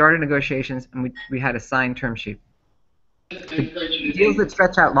between when we started negotiations and we had a signed term sheet. The deals that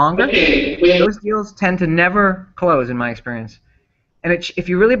stretch out longer, those deals tend to never close, in my experience. And if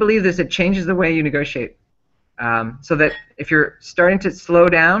you really believe this, it changes the way you negotiate. So that if you're starting to slow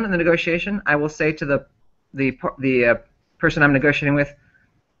down in the negotiation, I will say to the person I'm negotiating with,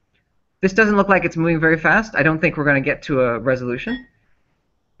 this doesn't look like it's moving very fast. I don't think we're going to get to a resolution.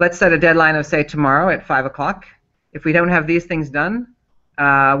 Let's set a deadline of, say, tomorrow at 5 o'clock. If we don't have these things done,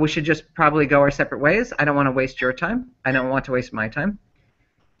 we should just probably go our separate ways. I don't want to waste your time. I don't want to waste my time.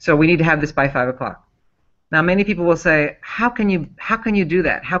 So we need to have this by 5 o'clock. Now, many people will say, how can you do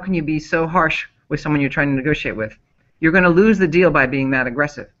that? How can you be so harsh with someone you're trying to negotiate with? You're going to lose the deal by being that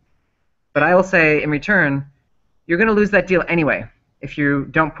aggressive. But I will say, in return, you're going to lose that deal anyway if you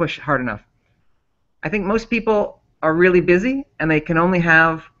don't push hard enough. I think most people are really busy, and they can only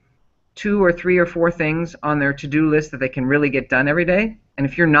have 2 or 3 or 4 things on their to-do list that they can really get done every day. And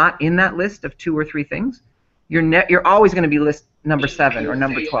if you're not in that list of 2 or 3 things, you're always going to be list number 7 or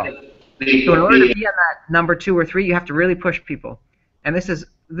number 12. So in order to be on that number 2 or 3, you have to really push people. And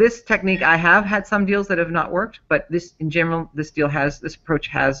this technique, I have had some deals that have not worked, but this, in general, this approach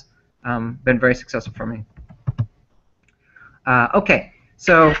has been very successful for me. Okay,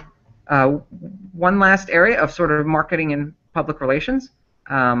 so one last area of sort of marketing and public relations.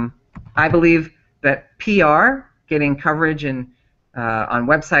 I believe that PR, getting coverage on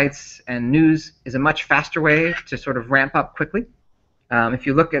websites and news, is a much faster way to sort of ramp up quickly. If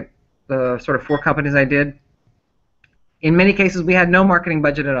you look at the sort of 4 companies I did, in many cases we had no marketing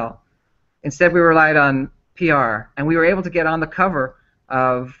budget at all. Instead, we relied on PR, and we were able to get on the cover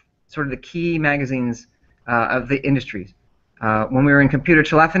of sort of the key magazines of the industries. When we were in computer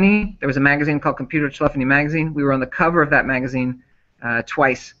telephony, there was a magazine called Computer Telephony Magazine. We were on the cover of that magazine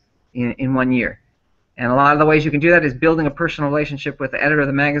twice in 1 year. And a lot of the ways you can do that is building a personal relationship with the editor of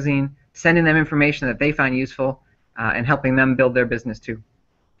the magazine, sending them information that they find useful, and helping them build their business too.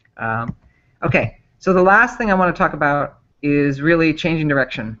 Okay, so the last thing I want to talk about is really changing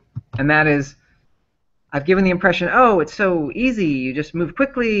direction. And that is, I've given the impression, oh, it's so easy, you just move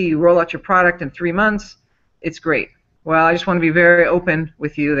quickly, you roll out your product in 3 months, it's great. Well, I just want to be very open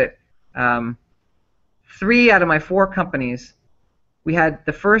with you that 3 out of my 4 companies, we had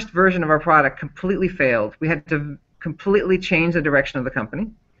the first version of our product completely failed. We had to completely change the direction of the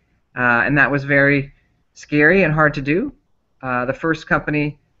company, and that was very scary and hard to do. The first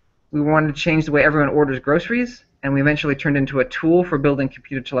company, we wanted to change the way everyone orders groceries, and we eventually turned into a tool for building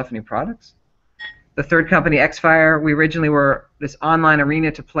computer telephony products. The third company, Xfire, we originally were this online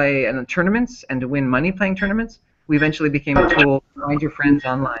arena to play in tournaments and to win money playing tournaments. We eventually became a tool to find your friends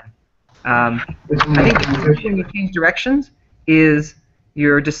online. I think the first thing you change directions is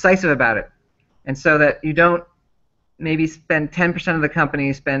you're decisive about it, and so that you don't maybe spend 10% of the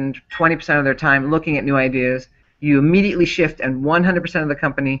company, spend 20% of their time looking at new ideas. You immediately shift, and 100% of the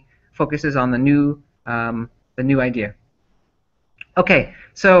company focuses on the new idea. Okay,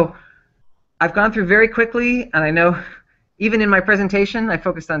 so I've gone through very quickly, and I know even in my presentation I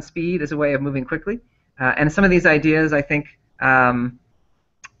focused on speed as a way of moving quickly. And some of these ideas, I think,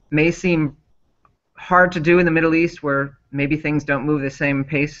 may seem hard to do in the Middle East, where maybe things don't move the same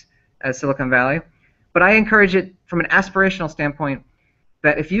pace as Silicon Valley. But I encourage it from an aspirational standpoint,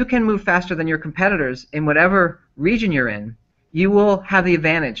 that if you can move faster than your competitors in whatever region you're in, you will have the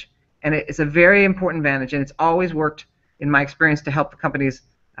advantage. And it's a very important advantage, and it's always worked, in my experience, to help the companies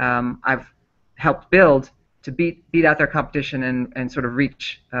I've helped build to beat out their competition and sort of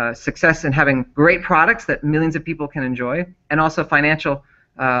reach success in having great products that millions of people can enjoy, and also financial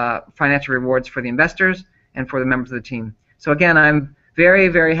rewards for the investors and for the members of the team. So again, I'm very,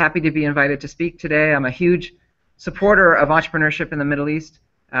 very happy to be invited to speak today. I'm a huge supporter of entrepreneurship in the Middle East.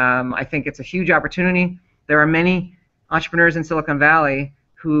 I think it's a huge opportunity. There are many entrepreneurs in Silicon Valley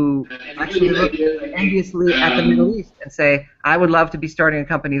who actually look enviously at the Middle East and say, I would love to be starting a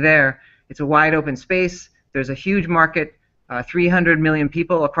company there. It's a wide open space. There's a huge market, 300 million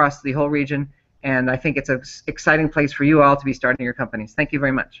people across the whole region, and I think it's an exciting place for you all to be starting your companies. Thank you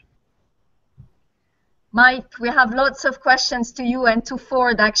very much. Mike, we have lots of questions to you and to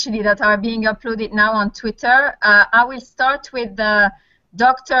Ford, actually, that are being uploaded now on Twitter. I will start with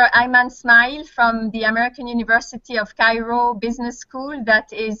Dr. Ayman Smail from the American University of Cairo Business School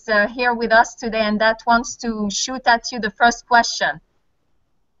that is here with us today and that wants to shoot at you the first question.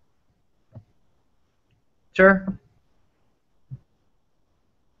 Sure.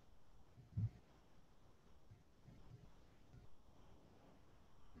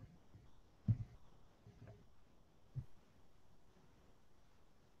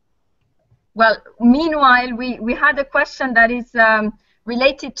 Well, meanwhile, we had a question that is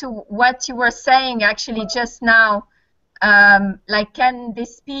related to what you were saying actually just now. Like, can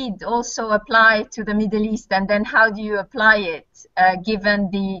this speed also apply to the Middle East, and then how do you apply it given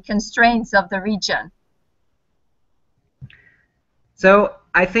the constraints of the region? So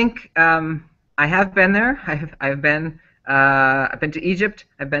I think I have been there. I've been to Egypt.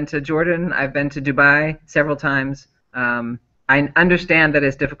 I've been to Jordan. I've been to Dubai several times. I understand that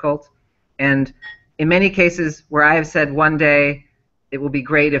it's difficult. And in many cases where I have said one day it will be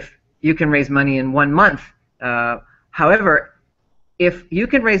great if you can raise money in 1 month. However, if you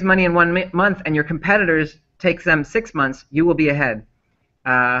can raise money in 1 month and your competitors take them 6 months, you will be ahead.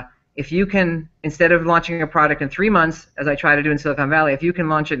 If you can, instead of launching a product in 3 months, as I try to do in Silicon Valley, if you can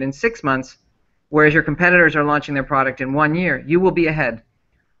launch it in 6 months, whereas your competitors are launching their product in 1 year, you will be ahead.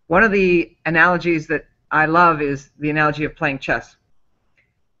 One of the analogies that I love is the analogy of playing chess.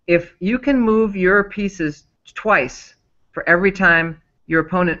 If you can move your pieces twice for every time your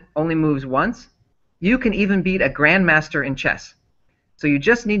opponent only moves once, you can even beat a grandmaster in chess. So you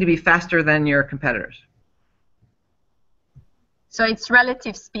just need to be faster than your competitors. So it's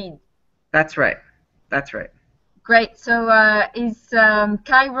relative speed. That's right. That's right. Great. So is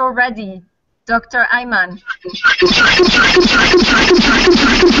Cairo ready, Dr. Ayman?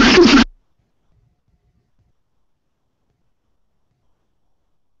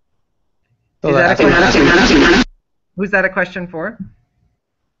 Is that a question? Who's that a question for?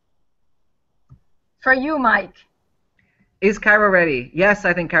 For you, Mike. Is Cairo ready? Yes,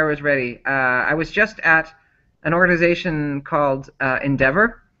 I think Cairo is ready. I was just at an organization called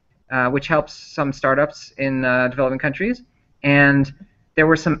Endeavor, which helps some startups in developing countries, and there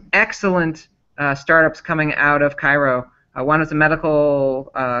were some excellent startups coming out of Cairo. One is a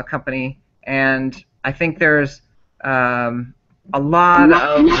medical company, and I think there's a lot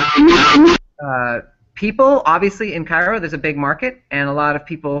of people, obviously, in Cairo. There's a big market, and a lot of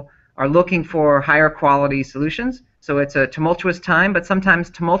people are looking for higher quality solutions. So it's a tumultuous time, but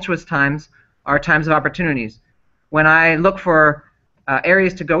sometimes tumultuous times are times of opportunities. When I look for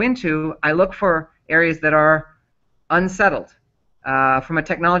areas to go into, I look for areas that are unsettled from a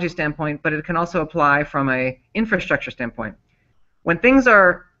technology standpoint, but it can also apply from an infrastructure standpoint. When things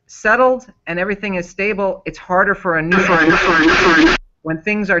are settled and everything is stable, it's harder for a new entry. When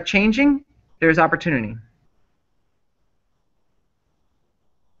things are changing, there's opportunity.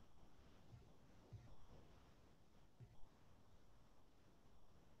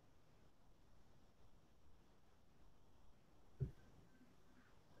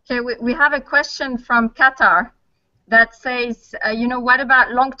 Okay, we have a question from Qatar that says, you know, what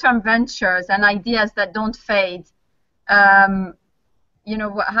about long-term ventures and ideas that don't fade? You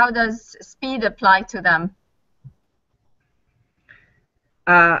know, how does speed apply to them?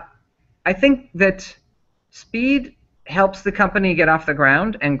 I think that speed helps the company get off the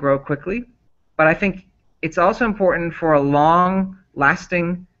ground and grow quickly, but I think it's also important for a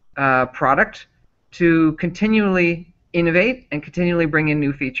long-lasting product to continually innovate and continually bring in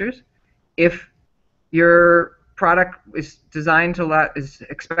new features. If your product is designed to is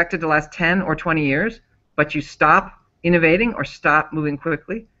expected to last 10 or 20 years, but you stop innovating or stop moving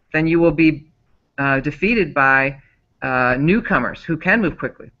quickly, then you will be defeated by newcomers who can move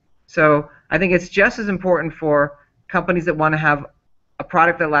quickly. So I think it's just as important for companies that want to have a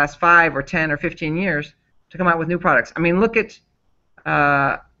product that lasts 5 or 10 or 15 years to come out with new products. I mean, look at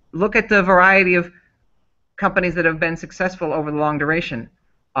the variety of companies that have been successful over the long duration.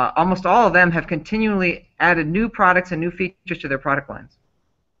 Almost all of them have continually added new products and new features to their product lines.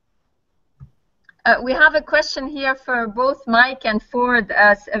 We have a question here for both Mike and Ford,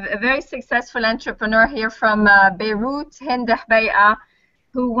 a very successful entrepreneur here from Beirut, Hind Hbai'a,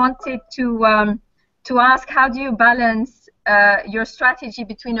 who wanted to ask, how do you balance your strategy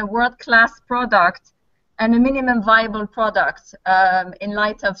between a world-class product and a minimum viable product in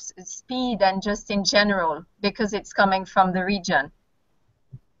light of speed and just in general, because it's coming from the region?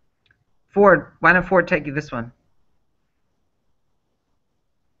 Ford, why don't Ford take you this one?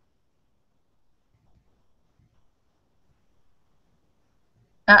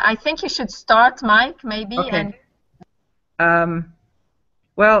 I think you should start, Mike, maybe. Okay.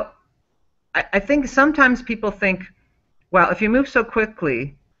 Well, I think sometimes people think, well, if you move so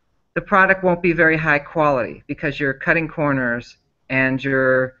quickly, the product won't be very high quality because you're cutting corners and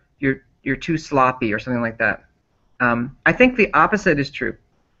you're too sloppy or something like that. I think the opposite is true.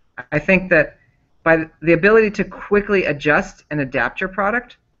 I think that by the ability to quickly adjust and adapt your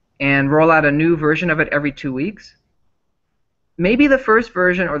product and roll out a new version of it every 2 weeks, maybe the first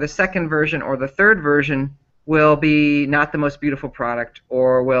version or the second version or the third version will be not the most beautiful product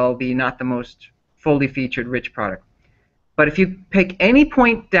or will be not the most fully featured rich product. But if you pick any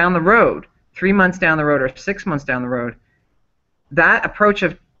point down the road, 3 months down the road or 6 months down the road, that approach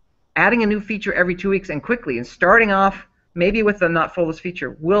of adding a new feature every 2 weeks and quickly and starting off maybe with the not fullest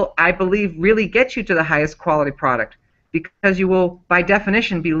feature will, I believe, really get you to the highest quality product, because you will, by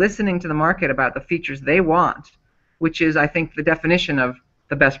definition, be listening to the market about the features they want, which is, I think, the definition of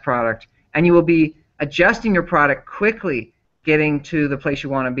the best product. And you will be adjusting your product quickly, getting to the place you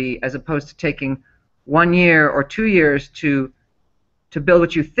want to be, as opposed to taking 1 year or 2 years to build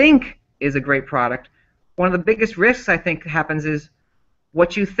what you think is a great product. One of the biggest risks, I think, happens is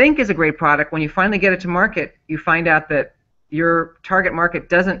what you think is a great product, when you finally get it to market, you find out that your target market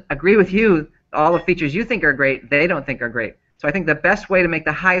doesn't agree with you. All the features you think are great, they don't think are great. So I think the best way to make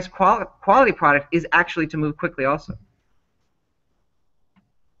the highest quality product is actually to move quickly also.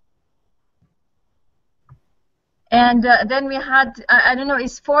 And then we had, I don't know,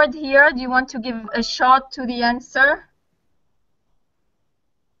 is Ford here? Do you want to give a shot to the answer?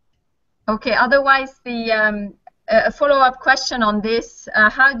 Okay, otherwise the a follow-up question on this,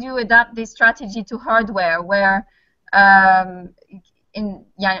 how do you adapt this strategy to hardware, where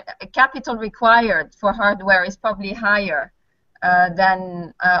capital required for hardware is probably higher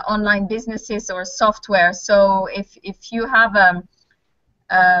than online businesses or software? So if you have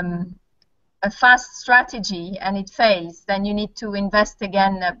a fast strategy and it fails, then you need to invest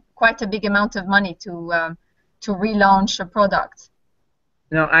again quite a big amount of money to relaunch a product.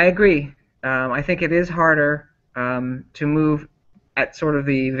 No, I agree. I think it is harder to move at sort of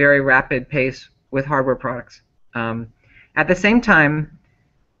the very rapid pace with hardware products. At the same time,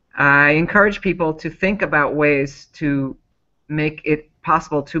 I encourage people to think about ways to make it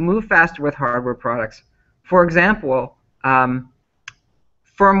possible to move faster with hardware products. For example, firmware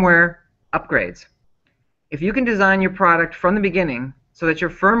upgrades. If you can design your product from the beginning so that your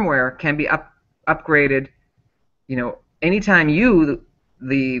firmware can be upgraded, you know, anytime you,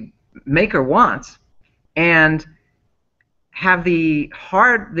 the maker, wants, and have the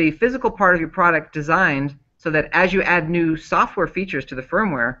physical part of your product designed so that as you add new software features to the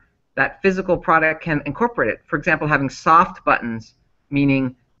firmware, that physical product can incorporate it. For example, having soft buttons,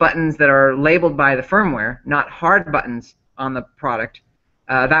 meaning buttons that are labeled by the firmware, not hard buttons on the product.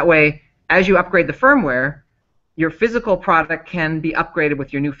 That way, as you upgrade the firmware, your physical product can be upgraded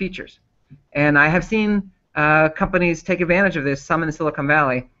with your new features. And I have seen companies take advantage of this, some in the Silicon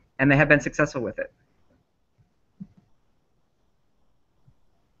Valley, and they have been successful with it.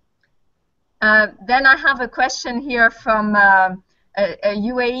 Then I have a question here from a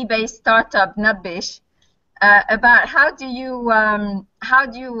UAE-based startup, Nabish, about how do you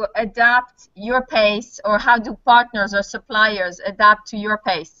adapt your pace, or how do partners or suppliers adapt to your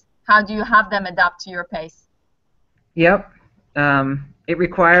pace? How do you have them adapt to your pace? Yep. It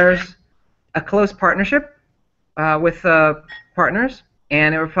requires a close partnership with partners,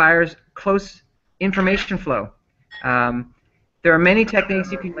 and it requires close information flow. There are many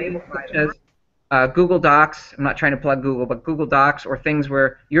techniques you can use, such as Google Docs. I'm not trying to plug Google, but Google Docs, or things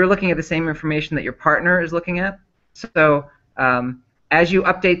where you're looking at the same information that your partner is looking at. So as you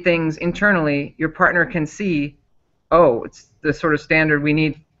update things internally, your partner can see, oh, it's the sort of standard, we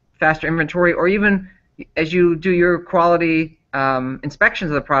need faster inventory, or even as you do your quality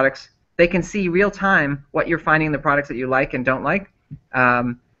inspections of the products, they can see real time what you're finding in the products that you like and don't like.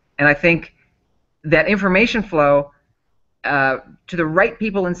 And I think that information flow to the right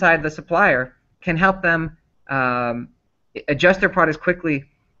people inside the supplier can help them adjust their products quickly.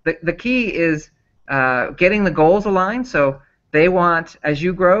 The key is getting the goals aligned. So they want, as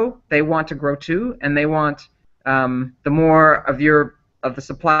you grow, they want to grow too, and they want the more of the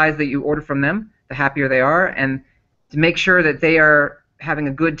supplies that you order from them, the happier they are, and to make sure that they are having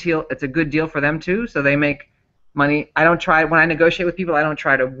a good deal. It's a good deal for them too, so they make money. I don't try, when I negotiate with people, I don't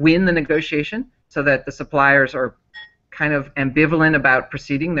try to win the negotiation. so that the suppliers are kind of ambivalent about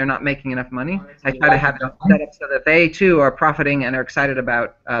proceeding. They're not making enough money. I try to have it set up so that they too are profiting and are excited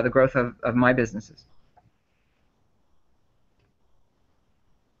about the growth of my businesses.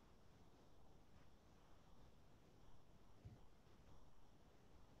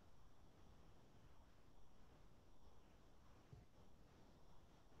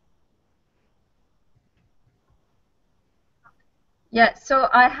 Yeah, so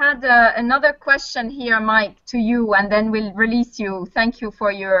I had another question here, Mike, to you, and then we'll release you. Thank you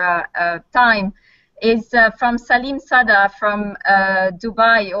for your time. Is from Salim Sada from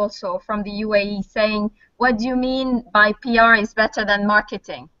Dubai, also from the UAE, saying, what do you mean by PR is better than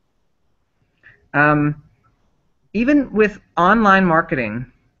marketing? Even with online marketing,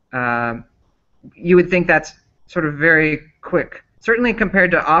 you would think that's sort of very quick. Certainly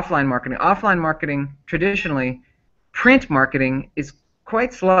compared to offline marketing. Offline marketing, traditionally, print marketing is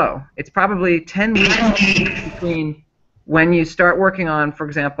quite slow. It's probably 10 weeks between when you start working on, for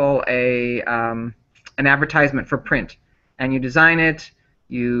example, an advertisement for print, and you design it,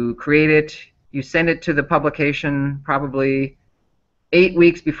 you create it, you send it to the publication probably 8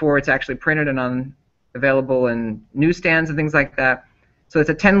 weeks before it's actually printed and available in newsstands and things like that. So it's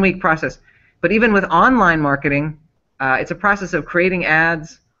a 10-week process. But even with online marketing, it's a process of creating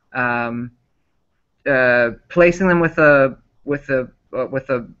ads, placing them with a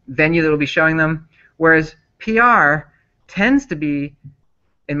venue that will be showing them, whereas PR tends to be,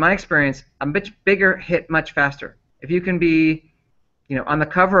 in my experience, a much bigger hit much faster. If you can be, on the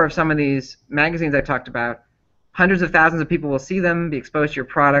cover of some of these magazines I talked about, hundreds of thousands of people will see them, be exposed to your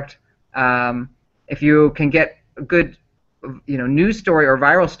product. If you can get a good, news story or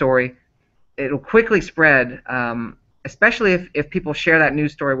viral story, it'll quickly spread, especially if people share that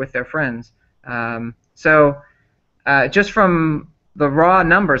news story with their friends. So just from the raw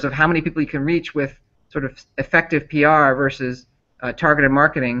numbers of how many people you can reach with sort of effective PR versus targeted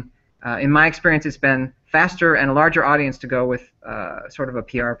marketing, in my experience, it's been faster and a larger audience to go with sort of a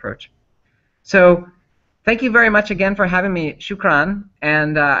PR approach. So thank you very much again for having me, Shukran,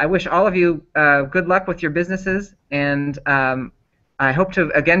 and I wish all of you good luck with your businesses, and I hope to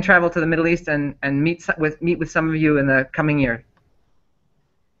again travel to the Middle East and meet with some of you in the coming year.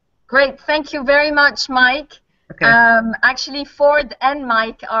 Great, thank you very much, Mike. Okay. Actually, Ford and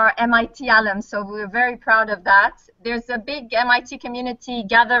Mike are MIT alums, so we're very proud of that. There's a big MIT community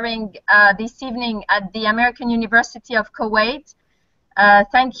gathering this evening at the American University of Kuwait.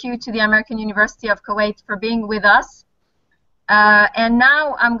 Thank you to the American University of Kuwait for being with us. And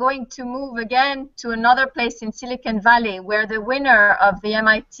now I'm going to move again to another place in Silicon Valley, where the winner of the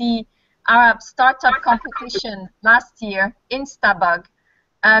MIT Arab Startup Competition last year, Instabug,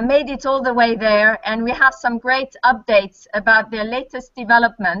 made it all the way there, and we have some great updates about their latest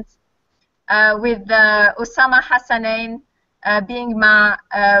development with Osama Hassanain being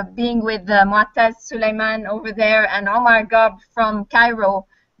with Mu'taz Suleiman over there, and Omar Gab from Cairo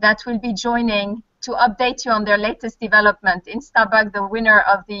that will be joining to update you on their latest development. Instabug, the winner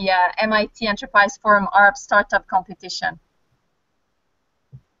of the MIT Enterprise Forum Arab Startup Competition.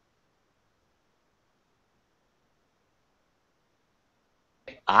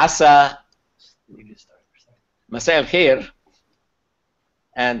 عسى مساء الخير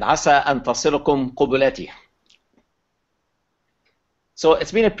and عسى أن تصلكم قبلاتي. So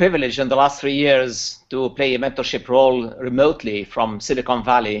it's been a privilege in the last 3 years to play a mentorship role remotely from Silicon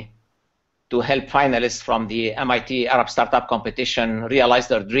Valley to help finalists from the MIT Arab Startup Competition realize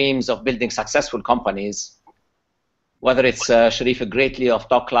their dreams of building successful companies, whether it's Sharif Greatly of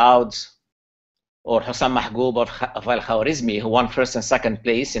Talk Clouds, or Hussam Mahgoub of Al-Khwarizmi, who won first and second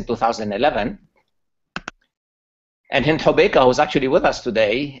place in 2011, and Hind Hobeka, who's actually with us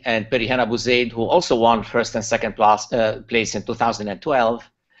today, and Perihan Abu Zaid, who also won first and second place in 2012,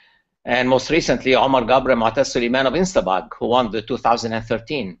 and most recently, Omar Gabra Mu'taz Suleiman of Instabug, who won the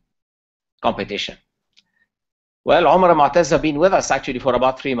 2013 competition. Well, Omar and Mu'taz have been with us actually for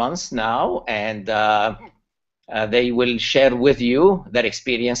about 3 months now, and they will share with you their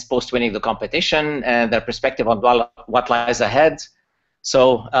experience post-winning the competition and their perspective on what lies ahead.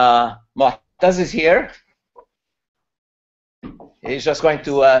 So Mu'taz is here. He's just going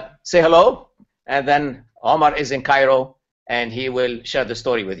to say hello, and then Omar is in Cairo, and he will share the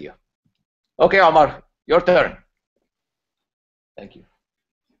story with you. Okay, Omar, your turn. Thank you.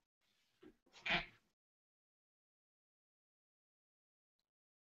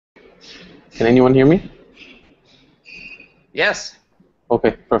 Can anyone hear me? Yes.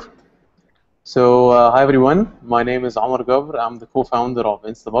 Okay, perfect. So, hi everyone. My name is Omar Gabr. I'm the co-founder of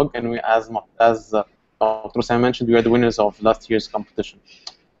Instabug, and we, as Dr. Sam mentioned, we are the winners of last year's competition.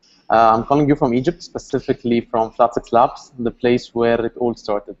 I'm calling you from Egypt, specifically from Flat6 Labs, the place where it all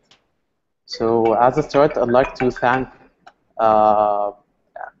started. So as a start, I'd like to thank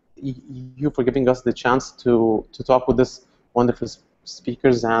you for giving us the chance to talk with this wonderful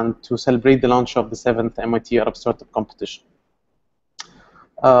speakers and to celebrate the launch of the 7th MIT Arab Startup Competition.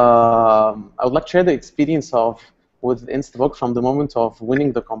 I would like to share the experience with Instabug from the moment of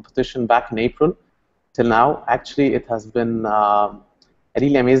winning the competition back in April till now. Actually, it has been a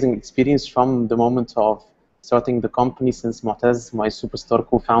really amazing experience from the moment of starting the company, since Mu'taz, my superstar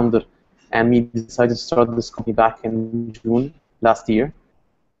co-founder, and me decided to start this company back in June last year.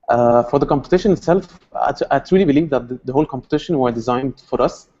 For the competition itself, I truly believe that the whole competition was designed for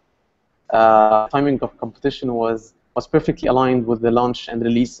us. Timing of competition was perfectly aligned with the launch and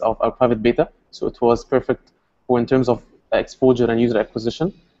release of our private beta, so it was perfect in terms of exposure and user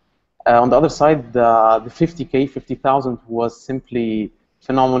acquisition. On the other side, the 50,000 was simply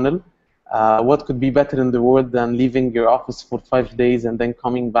phenomenal. What could be better in the world than leaving your office for 5 days and then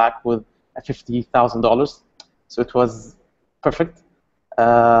coming back with $50,000? So it was perfect.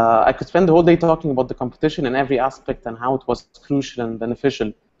 I could spend the whole day talking about the competition and every aspect and how it was crucial and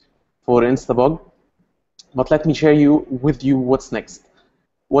beneficial for Instabug. But let me share with you what's next.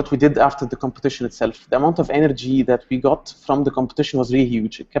 What we did after the competition itself. The amount of energy that we got from the competition was really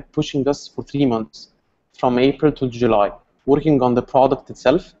huge. It kept pushing us for 3 months, from April to July, working on the product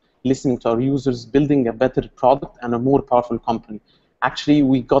itself, listening to our users, building a better product and a more powerful company. Actually,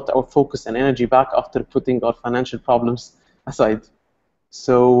 we got our focus and energy back after putting our financial problems aside.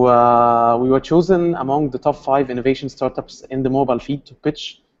 So we were chosen among the top 5 innovation startups in the mobile feed to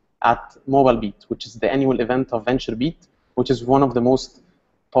pitch at Mobile Beat, which is the annual event of Venture Beat, which is one of the most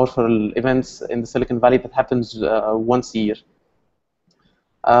powerful events in the Silicon Valley that happens once a year.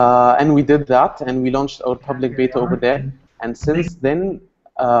 And we did that, and we launched our public beta over there. And since then,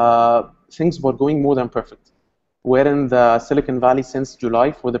 things were going more than perfect. We're in the Silicon Valley since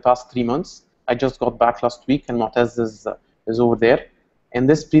July for the past 3 months. I just got back last week, and Mu'taz is over there. In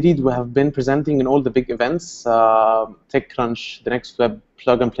this period, we have been presenting in all the big events, TechCrunch, the Next Web,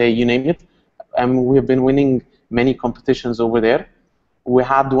 Plug and Play, you name it. And we have been winning many competitions over there. We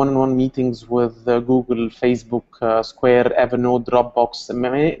had one-on-one meetings with Google, Facebook, Square, Evernote, Dropbox,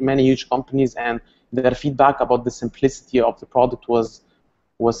 many huge companies, and their feedback about the simplicity of the product was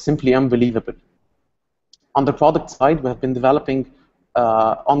simply unbelievable. On the product side, we have been developing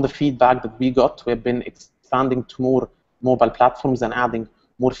on the feedback that we got. We have been expanding to more mobile platforms and adding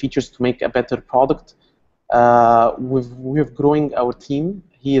more features to make a better product. We're growing our team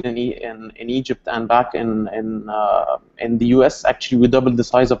here in Egypt and back in the US. Actually, we doubled the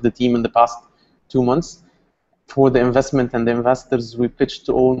size of the team in the past 2 months. For the investment and the investors, we pitched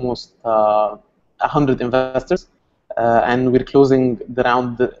to almost 100 investors, and we're closing the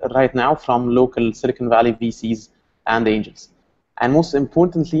round right now from local Silicon Valley VCs and angels. And most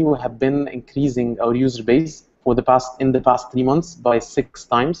importantly, we have been increasing our user base in the past 3 months by 6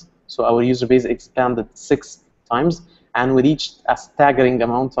 times. So our user base expanded 6 times, and we reached a staggering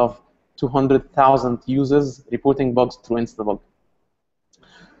amount of 200,000 users reporting bugs through Instabug.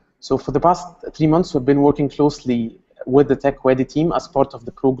 So for the past 3 months, we've been working closely with the TechWadi team as part of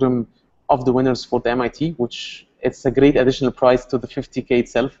the program of the winners for the MIT, which it's a great additional prize to the 50K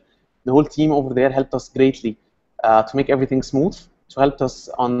itself. The whole team over there helped us greatly to make everything smooth, to help us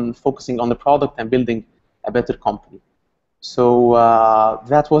on focusing on the product and building a better company. So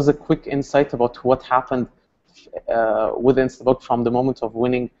that was a quick insight about what happened with Instabug from the moment of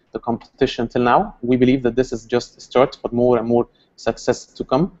winning the competition till now. We believe that this is just a start for more and more success to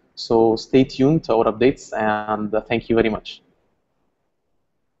come. So stay tuned to our updates, and thank you very much.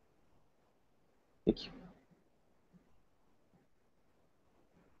 Thank you.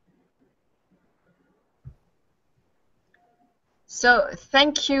 So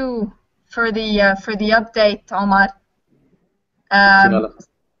thank you for the update, Omar.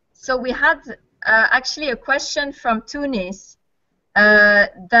 So we had actually a question from Tunis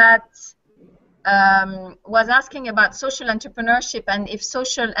that was asking about social entrepreneurship and if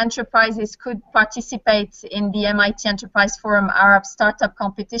social enterprises could participate in the MIT Enterprise Forum Arab Startup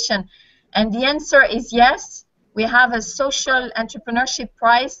Competition. And the answer is yes. We have a social entrepreneurship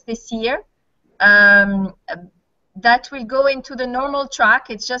prize this year that will go into the normal track.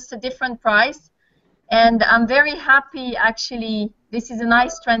 It's just a different prize. And I'm very happy, actually, this is a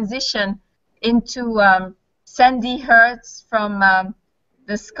nice transition into Sandy Herz from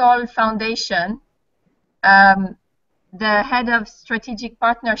the Skoll Foundation, the head of strategic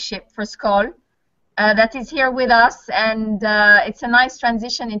partnership for Skoll, that is here with us, and it's a nice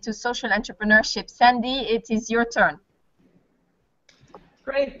transition into social entrepreneurship. Sandy, it is your turn.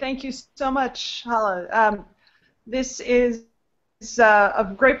 Great, thank you so much, Hala. This is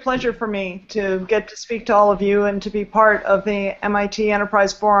a great pleasure for me to get to speak to all of you and to be part of the MIT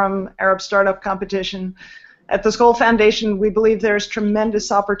Enterprise Forum Arab Startup Competition. At the Skoll Foundation, we believe there's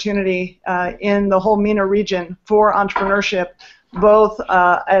tremendous opportunity in the whole MENA region for entrepreneurship, both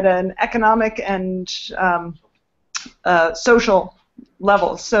at an economic and social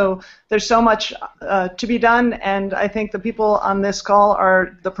level. So there's so much to be done, and I think the people on this call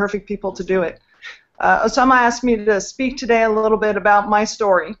are the perfect people to do it. Osama asked me to speak today a little bit about my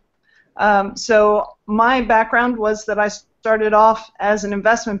story. So my background was that I started off as an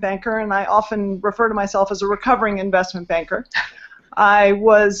investment banker, and I often refer to myself as a recovering investment banker. I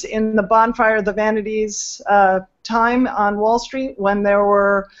was in the bonfire of the vanities time on Wall Street when there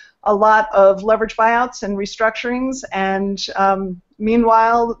were a lot of leverage buyouts and restructurings, and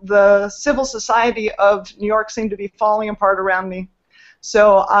meanwhile the civil society of New York seemed to be falling apart around me.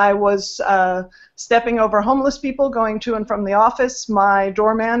 So I was stepping over homeless people going to and from the office. My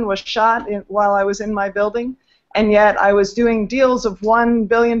doorman was shot while I was in my building, and yet I was doing deals of $1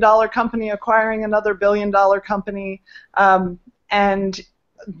 billion company acquiring another $1 billion company, and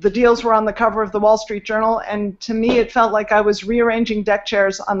the deals were on the cover of the Wall Street Journal, and to me it felt like I was rearranging deck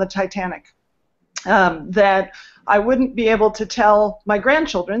chairs on the Titanic. That I wouldn't be able to tell my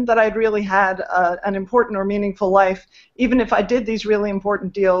grandchildren that I'd really had an important or meaningful life, even if I did these really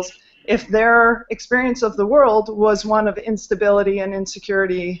important deals, if their experience of the world was one of instability and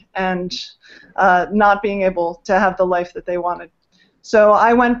insecurity and not being able to have the life that they wanted. So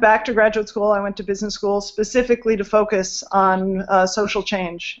I went back to graduate school, I went to business school specifically to focus on social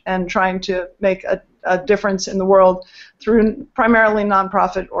change and trying to make a difference in the world through primarily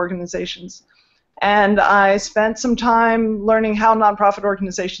nonprofit organizations. And I spent some time learning how nonprofit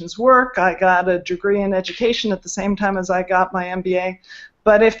organizations work. I got a degree in education at the same time as I got my MBA.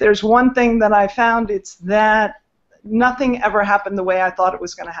 But if there's one thing that I found, it's that nothing ever happened the way I thought it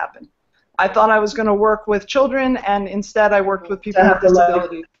was going to happen. I thought I was going to work with children, and instead I worked with people with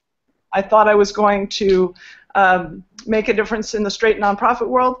disabilities. I thought I was going to make a difference in the straight nonprofit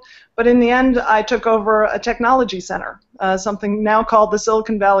world, but in the end I took over a technology center, something now called the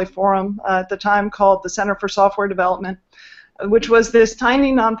Silicon Valley Forum, at the time called the Center for Software Development, which was this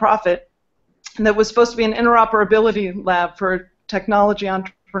tiny nonprofit that was supposed to be an interoperability lab for technology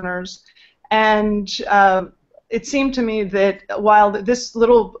entrepreneurs. And it seemed to me that while this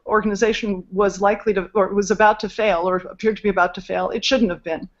little organization was likely to, or was about to fail, or appeared to be about to fail, it shouldn't have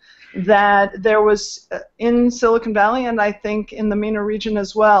been. That there was in Silicon Valley, and I think in the MENA region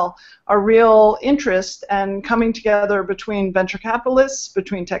as well, a real interest and coming together between venture capitalists,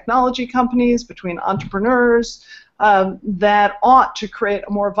 between technology companies, between entrepreneurs, that ought to create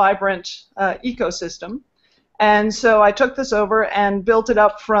a more vibrant ecosystem. And so I took this over and built it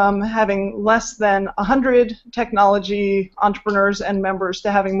up from having less than 100 technology entrepreneurs and members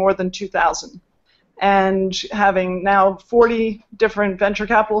to having more than 2,000. And having now 40 different venture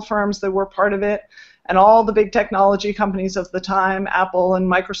capital firms that were part of it, and all the big technology companies of the time, Apple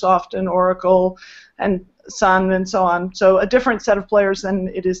and Microsoft and Oracle and Sun and so on. So a different set of players than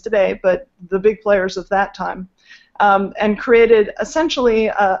it is today, but the big players of that time. And created essentially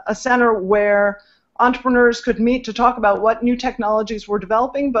a center where entrepreneurs could meet to talk about what new technologies were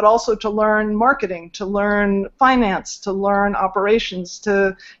developing, but also to learn marketing, to learn finance, to learn operations,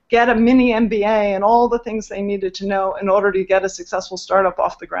 to get a mini MBA and all the things they needed to know in order to get a successful startup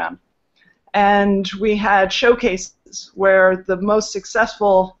off the ground. And we had showcases where the most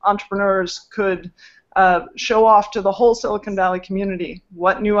successful entrepreneurs could show off to the whole Silicon Valley community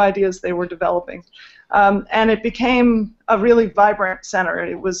what new ideas they were developing. And it became a really vibrant center.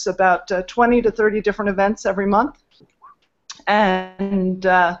 It was about 20 to 30 different events every month, and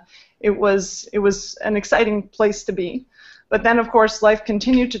it was an exciting place to be. But then, of course, life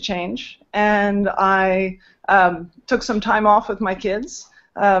continued to change, and I took some time off with my kids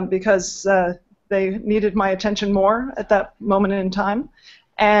because they needed my attention more at that moment in time,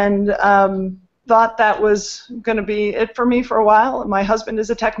 and thought that was going to be it for me for a while. My husband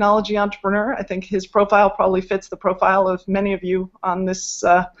is a technology entrepreneur. I think his profile probably fits the profile of many of you on this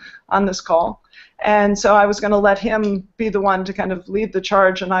call. And so I was going to let him be the one to kind of lead the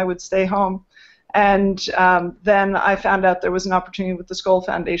charge, and I would stay home. And then I found out there was an opportunity with the Skoll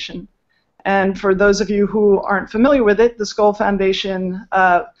Foundation. And for those of you who aren't familiar with it, the Skoll Foundation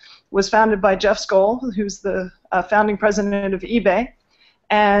was founded by Jeff Skoll, who's the founding president of eBay,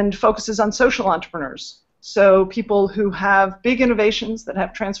 and focuses on social entrepreneurs. So people who have big innovations that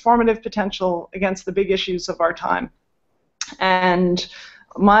have transformative potential against the big issues of our time. And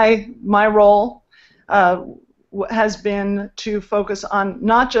my role has been to focus on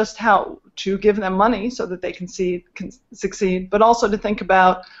not just how to give them money so that they can succeed, but also to think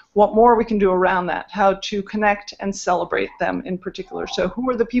about what more we can do around that, how to connect and celebrate them in particular. So who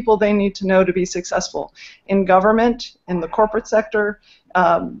are the people they need to know to be successful in government, in the corporate sector,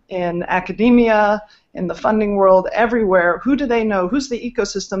 in academia, in the funding world, everywhere? Who do they know? Who's the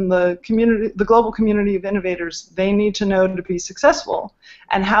ecosystem, the community, the global community of innovators they need to know to be successful?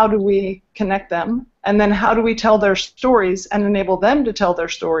 And how do we connect them? And then how do we tell their stories and enable them to tell their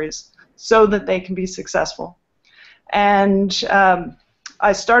stories so that they can be successful? And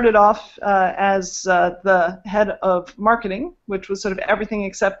I started off as the head of marketing, which was sort of everything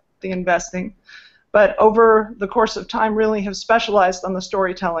except the investing. But over the course of time, really have specialized on the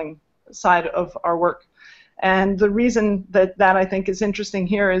storytelling side of our work. And the reason that I think is interesting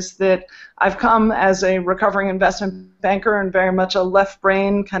here is that I've come as a recovering investment banker and very much a left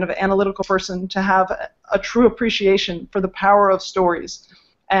brain kind of analytical person to have a true appreciation for the power of stories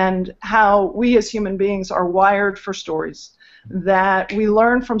and how we as human beings are wired for stories, that we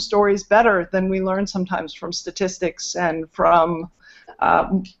learn from stories better than we learn sometimes from statistics and from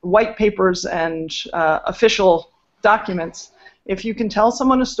white papers and official documents. If you can tell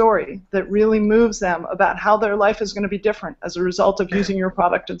someone a story that really moves them about how their life is going to be different as a result of using your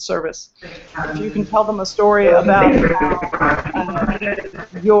product and service, if you can tell them a story about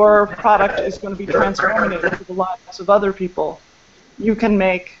how your product is going to be transformative to the lives of other people, you can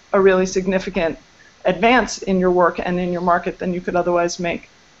make a really significant advance in your work and in your market than you could otherwise make.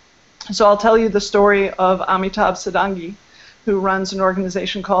 So I'll tell you the story of Amitabh Sadangi, who runs an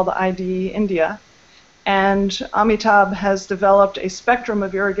organization called IDE India. And Amitabh has developed a spectrum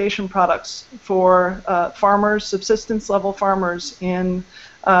of irrigation products for farmers, subsistence-level farmers in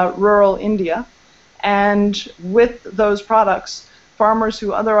rural India. And with those products, farmers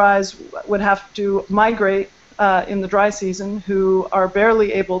who otherwise would have to migrate in the dry season, who are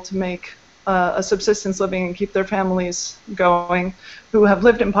barely able to make a subsistence living and keep their families going, who have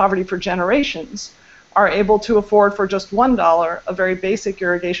lived in poverty for generations, are able to afford for just $1 a very basic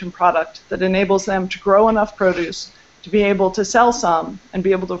irrigation product that enables them to grow enough produce to be able to sell some and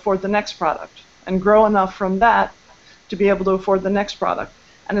be able to afford the next product, and grow enough from that to be able to afford the next product,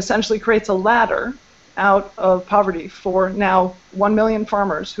 and essentially creates a ladder out of poverty for now 1 million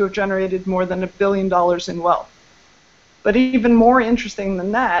farmers who have generated more than $1 billion in wealth. But even more interesting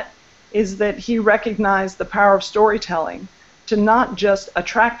than that is that he recognized the power of storytelling to not just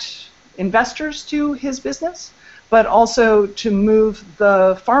attract investors to his business, but also to move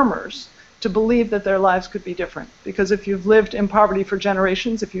the farmers to believe that their lives could be different. Because if you've lived in poverty for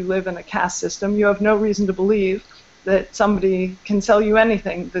generations, if you live in a caste system, you have no reason to believe that somebody can sell you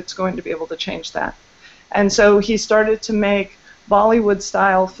anything that's going to be able to change that. And so he started to make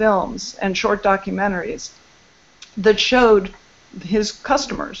Bollywood-style films and short documentaries that showed his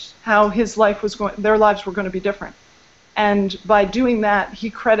customers how his life was going, their lives were going to be different. And by doing that, he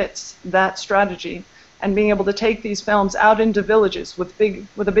credits that strategy and being able to take these films out into villages with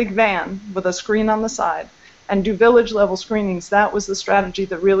a big van with a screen on the side and do village-level screenings. That was the strategy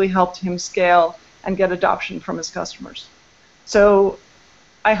that really helped him scale and get adoption from his customers. So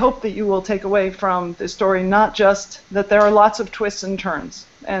I hope that you will take away from this story not just that there are lots of twists and turns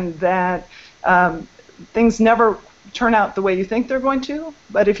and that things never turn out the way you think they're going to,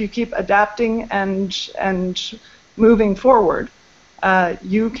 but if you keep adapting and moving forward,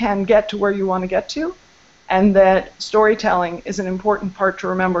 you can get to where you want to get to, and that storytelling is an important part to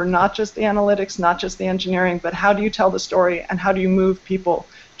remember, not just the analytics, not just the engineering, but how do you tell the story and how do you move people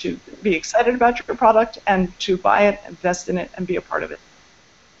to be excited about your product and to buy it, invest in it, and be a part of it.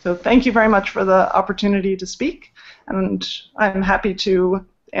 So thank you very much for the opportunity to speak, and I'm happy to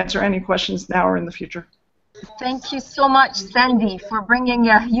answer any questions now or in the future. Thank you so much, Sandy, for bringing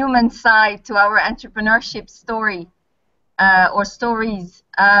a human side to our entrepreneurship story or stories.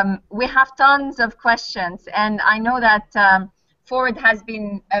 We have tons of questions, and I know that Ford has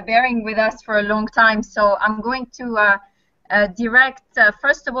been bearing with us for a long time, so I'm going to direct,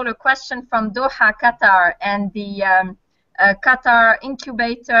 first of all, a question from Doha, Qatar, and the Qatar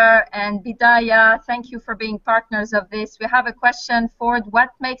Incubator and Bidaya. Thank you for being partners of this. We have a question, Ford, what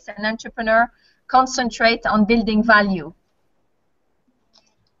makes an entrepreneur concentrate on building value?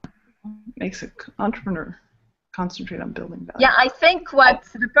 Makes an entrepreneur concentrate on building value. Yeah, I think what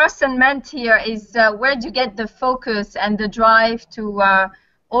the person meant here is where do you get the focus and the drive to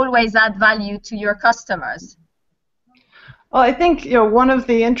always add value to your customers? Well, I think one of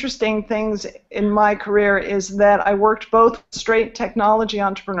the interesting things in my career is that I worked both with straight technology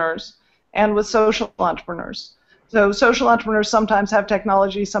entrepreneurs and with social entrepreneurs. So social entrepreneurs sometimes have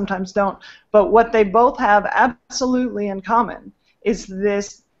technology, sometimes don't. But what they both have absolutely in common is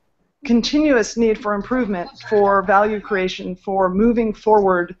this continuous need for improvement, for value creation, for moving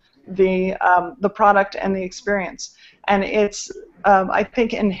forward the product and the experience. And it's, I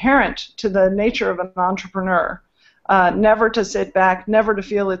think, inherent to the nature of an entrepreneur, never to sit back, never to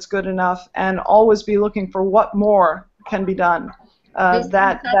feel it's good enough, and always be looking for what more can be done.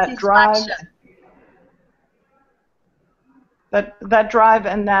 That drive. That drive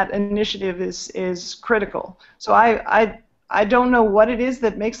and that initiative is critical. So I don't know what it is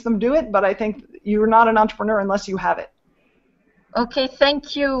that makes them do it, but I think you're not an entrepreneur unless you have it. Okay,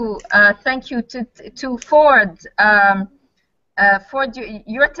 thank you. Thank you to Ford. Ford,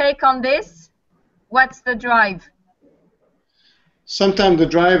 your take on this? What's the drive? Sometimes the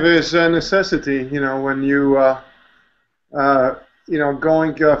drive is a necessity. You know, when you know,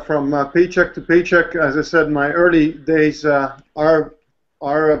 going from paycheck to paycheck. As I said, in my early days, our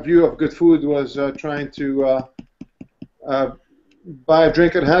view of good food was trying to buy a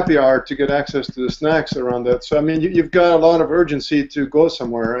drink at happy hour to get access to the snacks around that. So I mean, you've got a lot of urgency to go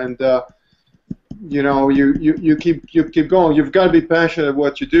somewhere, and you know, you keep going. You've got to be passionate at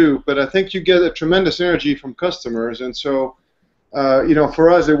what you do, but I think you get a tremendous energy from customers, and so you know, for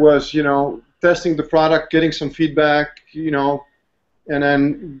us it was, you know, testing the product, getting some feedback, you know, and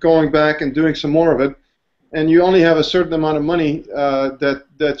then going back and doing some more of it. And you only have a certain amount of money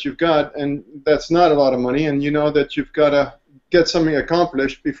that you've got, and that's not a lot of money, and you know that you've got to get something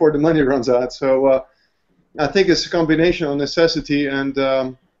accomplished before the money runs out. So I think it's a combination of necessity and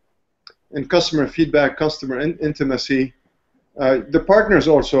customer feedback, customer intimacy. The partners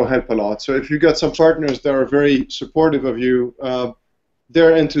also help a lot. So if you've got some partners that are very supportive of you,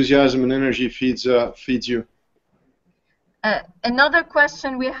 their enthusiasm and energy feeds you. Another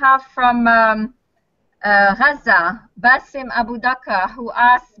question we have from Gaza, Basim Abu Daka, who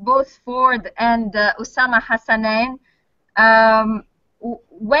asked both Ford and Osama Hassanain,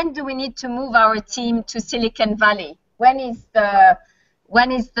 when do we need to move our team to Silicon Valley? When is the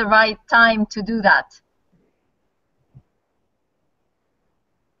right time to do that?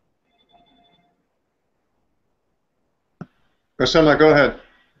 Osama, go ahead.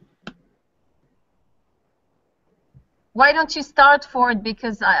 Why don't you start, Ford,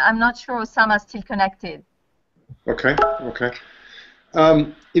 because I'm not sure Osama's still connected. Okay, okay.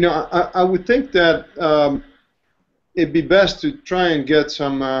 You know, I would think that it'd be best to try and get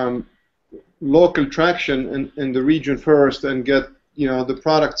some local traction in the region first and get, you know, the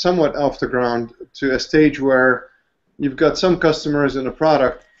product somewhat off the ground to a stage where you've got some customers in a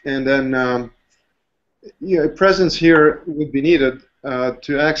product, and then you know, presence here would be needed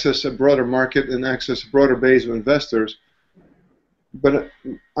to access a broader market and access a broader base of investors. But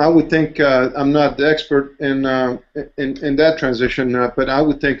I would think, I'm not the expert in that transition, but I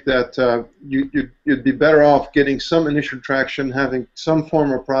would think that you'd be better off getting some initial traction, having some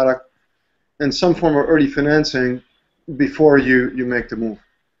form of product and some form of early financing before you make the move.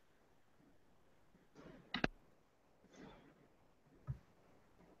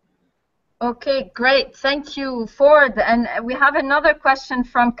 Okay, great. Thank you, Ford. And we have another question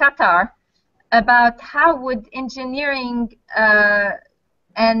from Qatar about how would engineering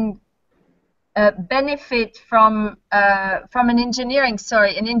and benefit from an engineering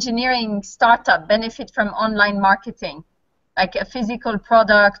startup benefit from online marketing, like a physical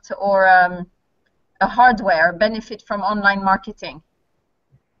product or a hardware benefit from online marketing.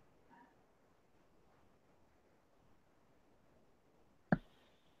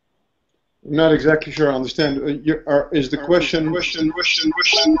 I'm not exactly sure I understand. Is the question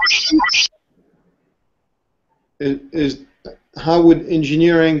is how would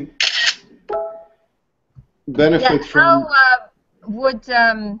engineering benefit from? How would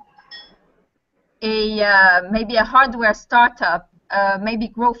maybe a hardware startup maybe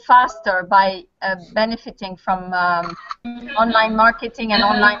grow faster by benefiting from online marketing and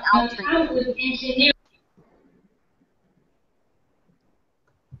online outreach?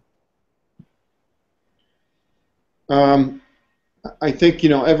 I think, you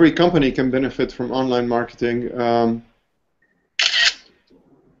know, every company can benefit from online marketing.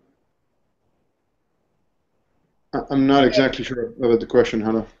 I'm not exactly sure about the question,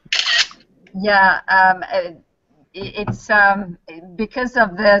 Hannah. Yeah, it's because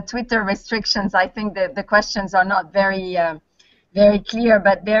of the Twitter restrictions. I think that the questions are not very very clear.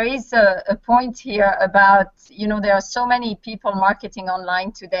 But there is a point here about, you know, there are so many people marketing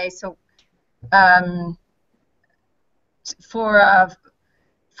online today. So for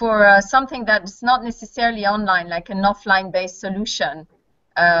something that's not necessarily online, like an offline-based solution,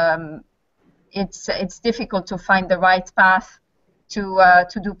 it's difficult to find the right path to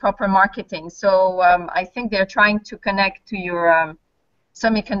do proper marketing. So I think they're trying to connect to your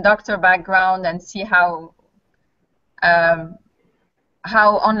semiconductor background and see how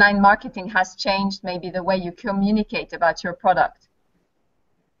online marketing has changed maybe the way you communicate about your product.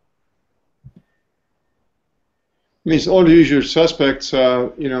 I mean, it's all the usual suspects.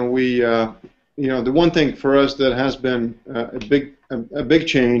 You know, the one thing for us that has been a big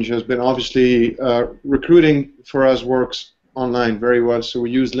change has been obviously recruiting for us works online very well. So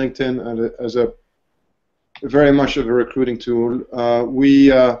we use LinkedIn as a very much of a recruiting tool.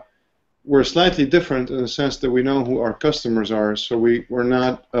 We're slightly different in the sense that we know who our customers are. So we're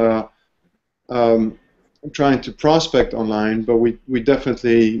not trying to prospect online, but we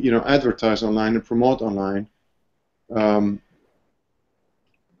definitely advertise online and promote online. I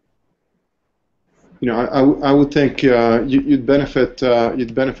would think you'd benefit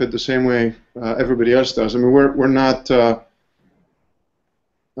the same way everybody else does. I mean, we're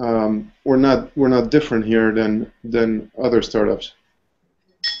not different here than other startups.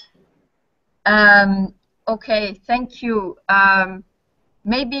 Okay, thank you.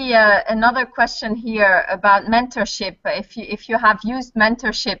 Maybe another question here about mentorship. If you have used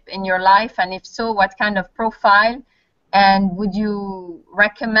mentorship in your life, and if so, what kind of profile? And would you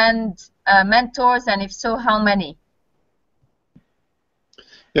recommend mentors, and if so, how many?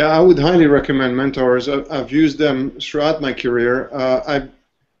 Yeah, I would highly recommend mentors. I've used them throughout my career. I'm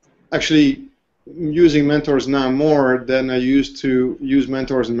actually using mentors now more than I used to use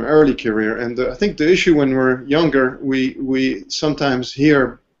mentors in my early career. And I think the issue when we're younger, we sometimes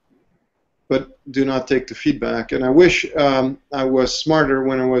hear but do not take the feedback. And I wish I was smarter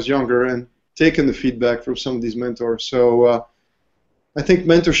when I was younger and taken the feedback from some of these mentors. So I think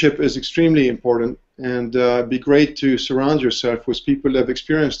mentorship is extremely important, and it'd be great to surround yourself with people that have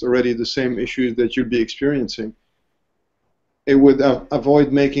experienced already the same issues that you'll be experiencing. It would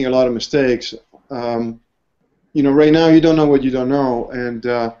avoid making a lot of mistakes. Right now you don't know what you don't know, and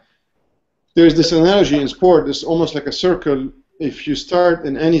there's this analogy in sport. It's almost like a circle. If you start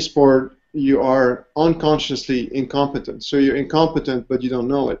in any sport, you are unconsciously incompetent. So you're incompetent, but you don't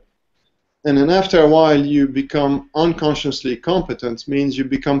know it. And then after a while, you become unconsciously competent. Means you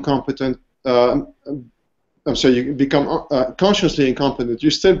become competent. You become consciously incompetent.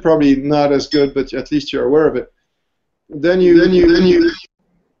 You're still probably not as good, but at least you're aware of it. Then you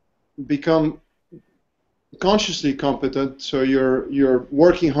become consciously competent. So you're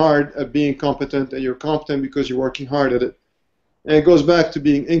working hard at being competent, and you're competent because you're working hard at it. And it goes back to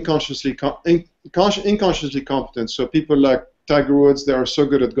being unconsciously competent. So people like Tiger Woods, they are so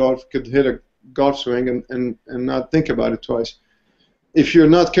good at golf, could hit a golf swing and not think about it twice. If you're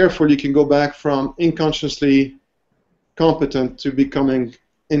not careful, you can go back from unconsciously competent to becoming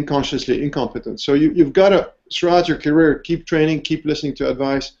unconsciously incompetent. So you've got to, throughout your career, keep training, keep listening to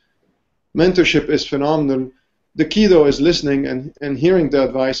advice. Mentorship is phenomenal. The key, though, is listening and hearing the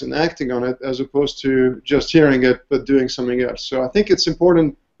advice and acting on it, as opposed to just hearing it but doing something else. So I think it's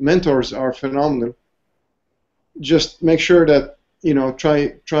important. Mentors are phenomenal. Just make sure that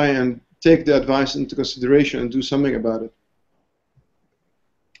try and take the advice into consideration and do something about it.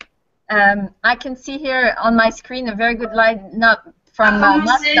 I can see here on my screen a very good lineup from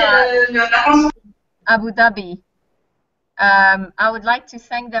Abu Dhabi. I would like to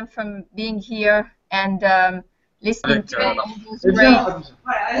thank them for being here and listening to all those great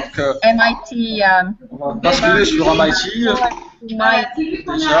MIT. On va basculer sur MIT.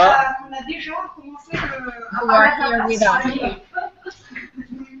 Who are here with us.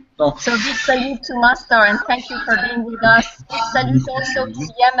 So big salute to Master, and thank you for being with us. Big salute also to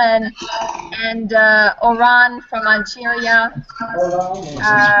Yemen and Oran from Algeria.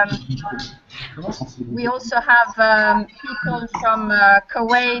 We also have people from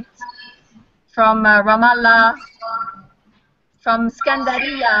Kuwait, from Ramallah, from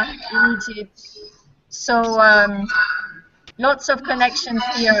Skandaria in Egypt. So lots of connections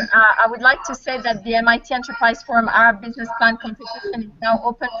here. I would like to say that the MIT Enterprise Forum Arab Business Plan Competition is now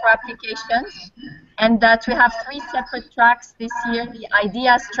open for applications, and that we have 3 separate tracks this year: the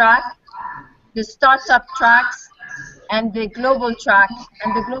Ideas track, the Startup tracks, and the Global track.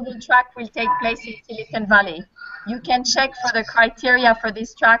 And the Global track will take place in Silicon Valley. You can check for the criteria for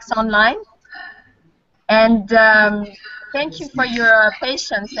these tracks online. And thank you for your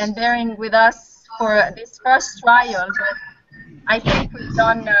patience and bearing with us for this first trial. But I think we've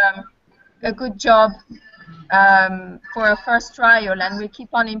done a good job for a first trial, and we keep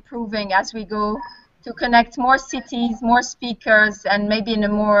on improving as we go to connect more cities, more speakers, and maybe in a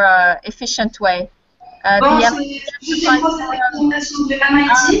more efficient way. Bon, c'est deuxième fois cette présentation de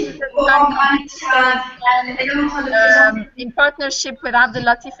MIT, forum MITEF Arab in partnership with Abdel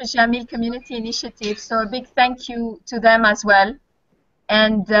Latif Jamil Community Initiatives. So a big thank you to them as well.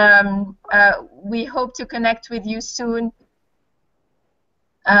 And we hope to connect with you soon.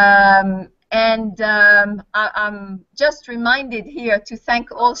 I'm just reminded here to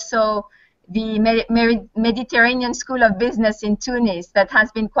thank also the Mediterranean School of Business in Tunis that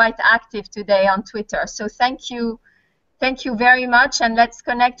has been quite active today on Twitter. So thank you very much, and let's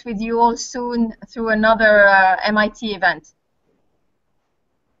connect with you all soon through another MIT event.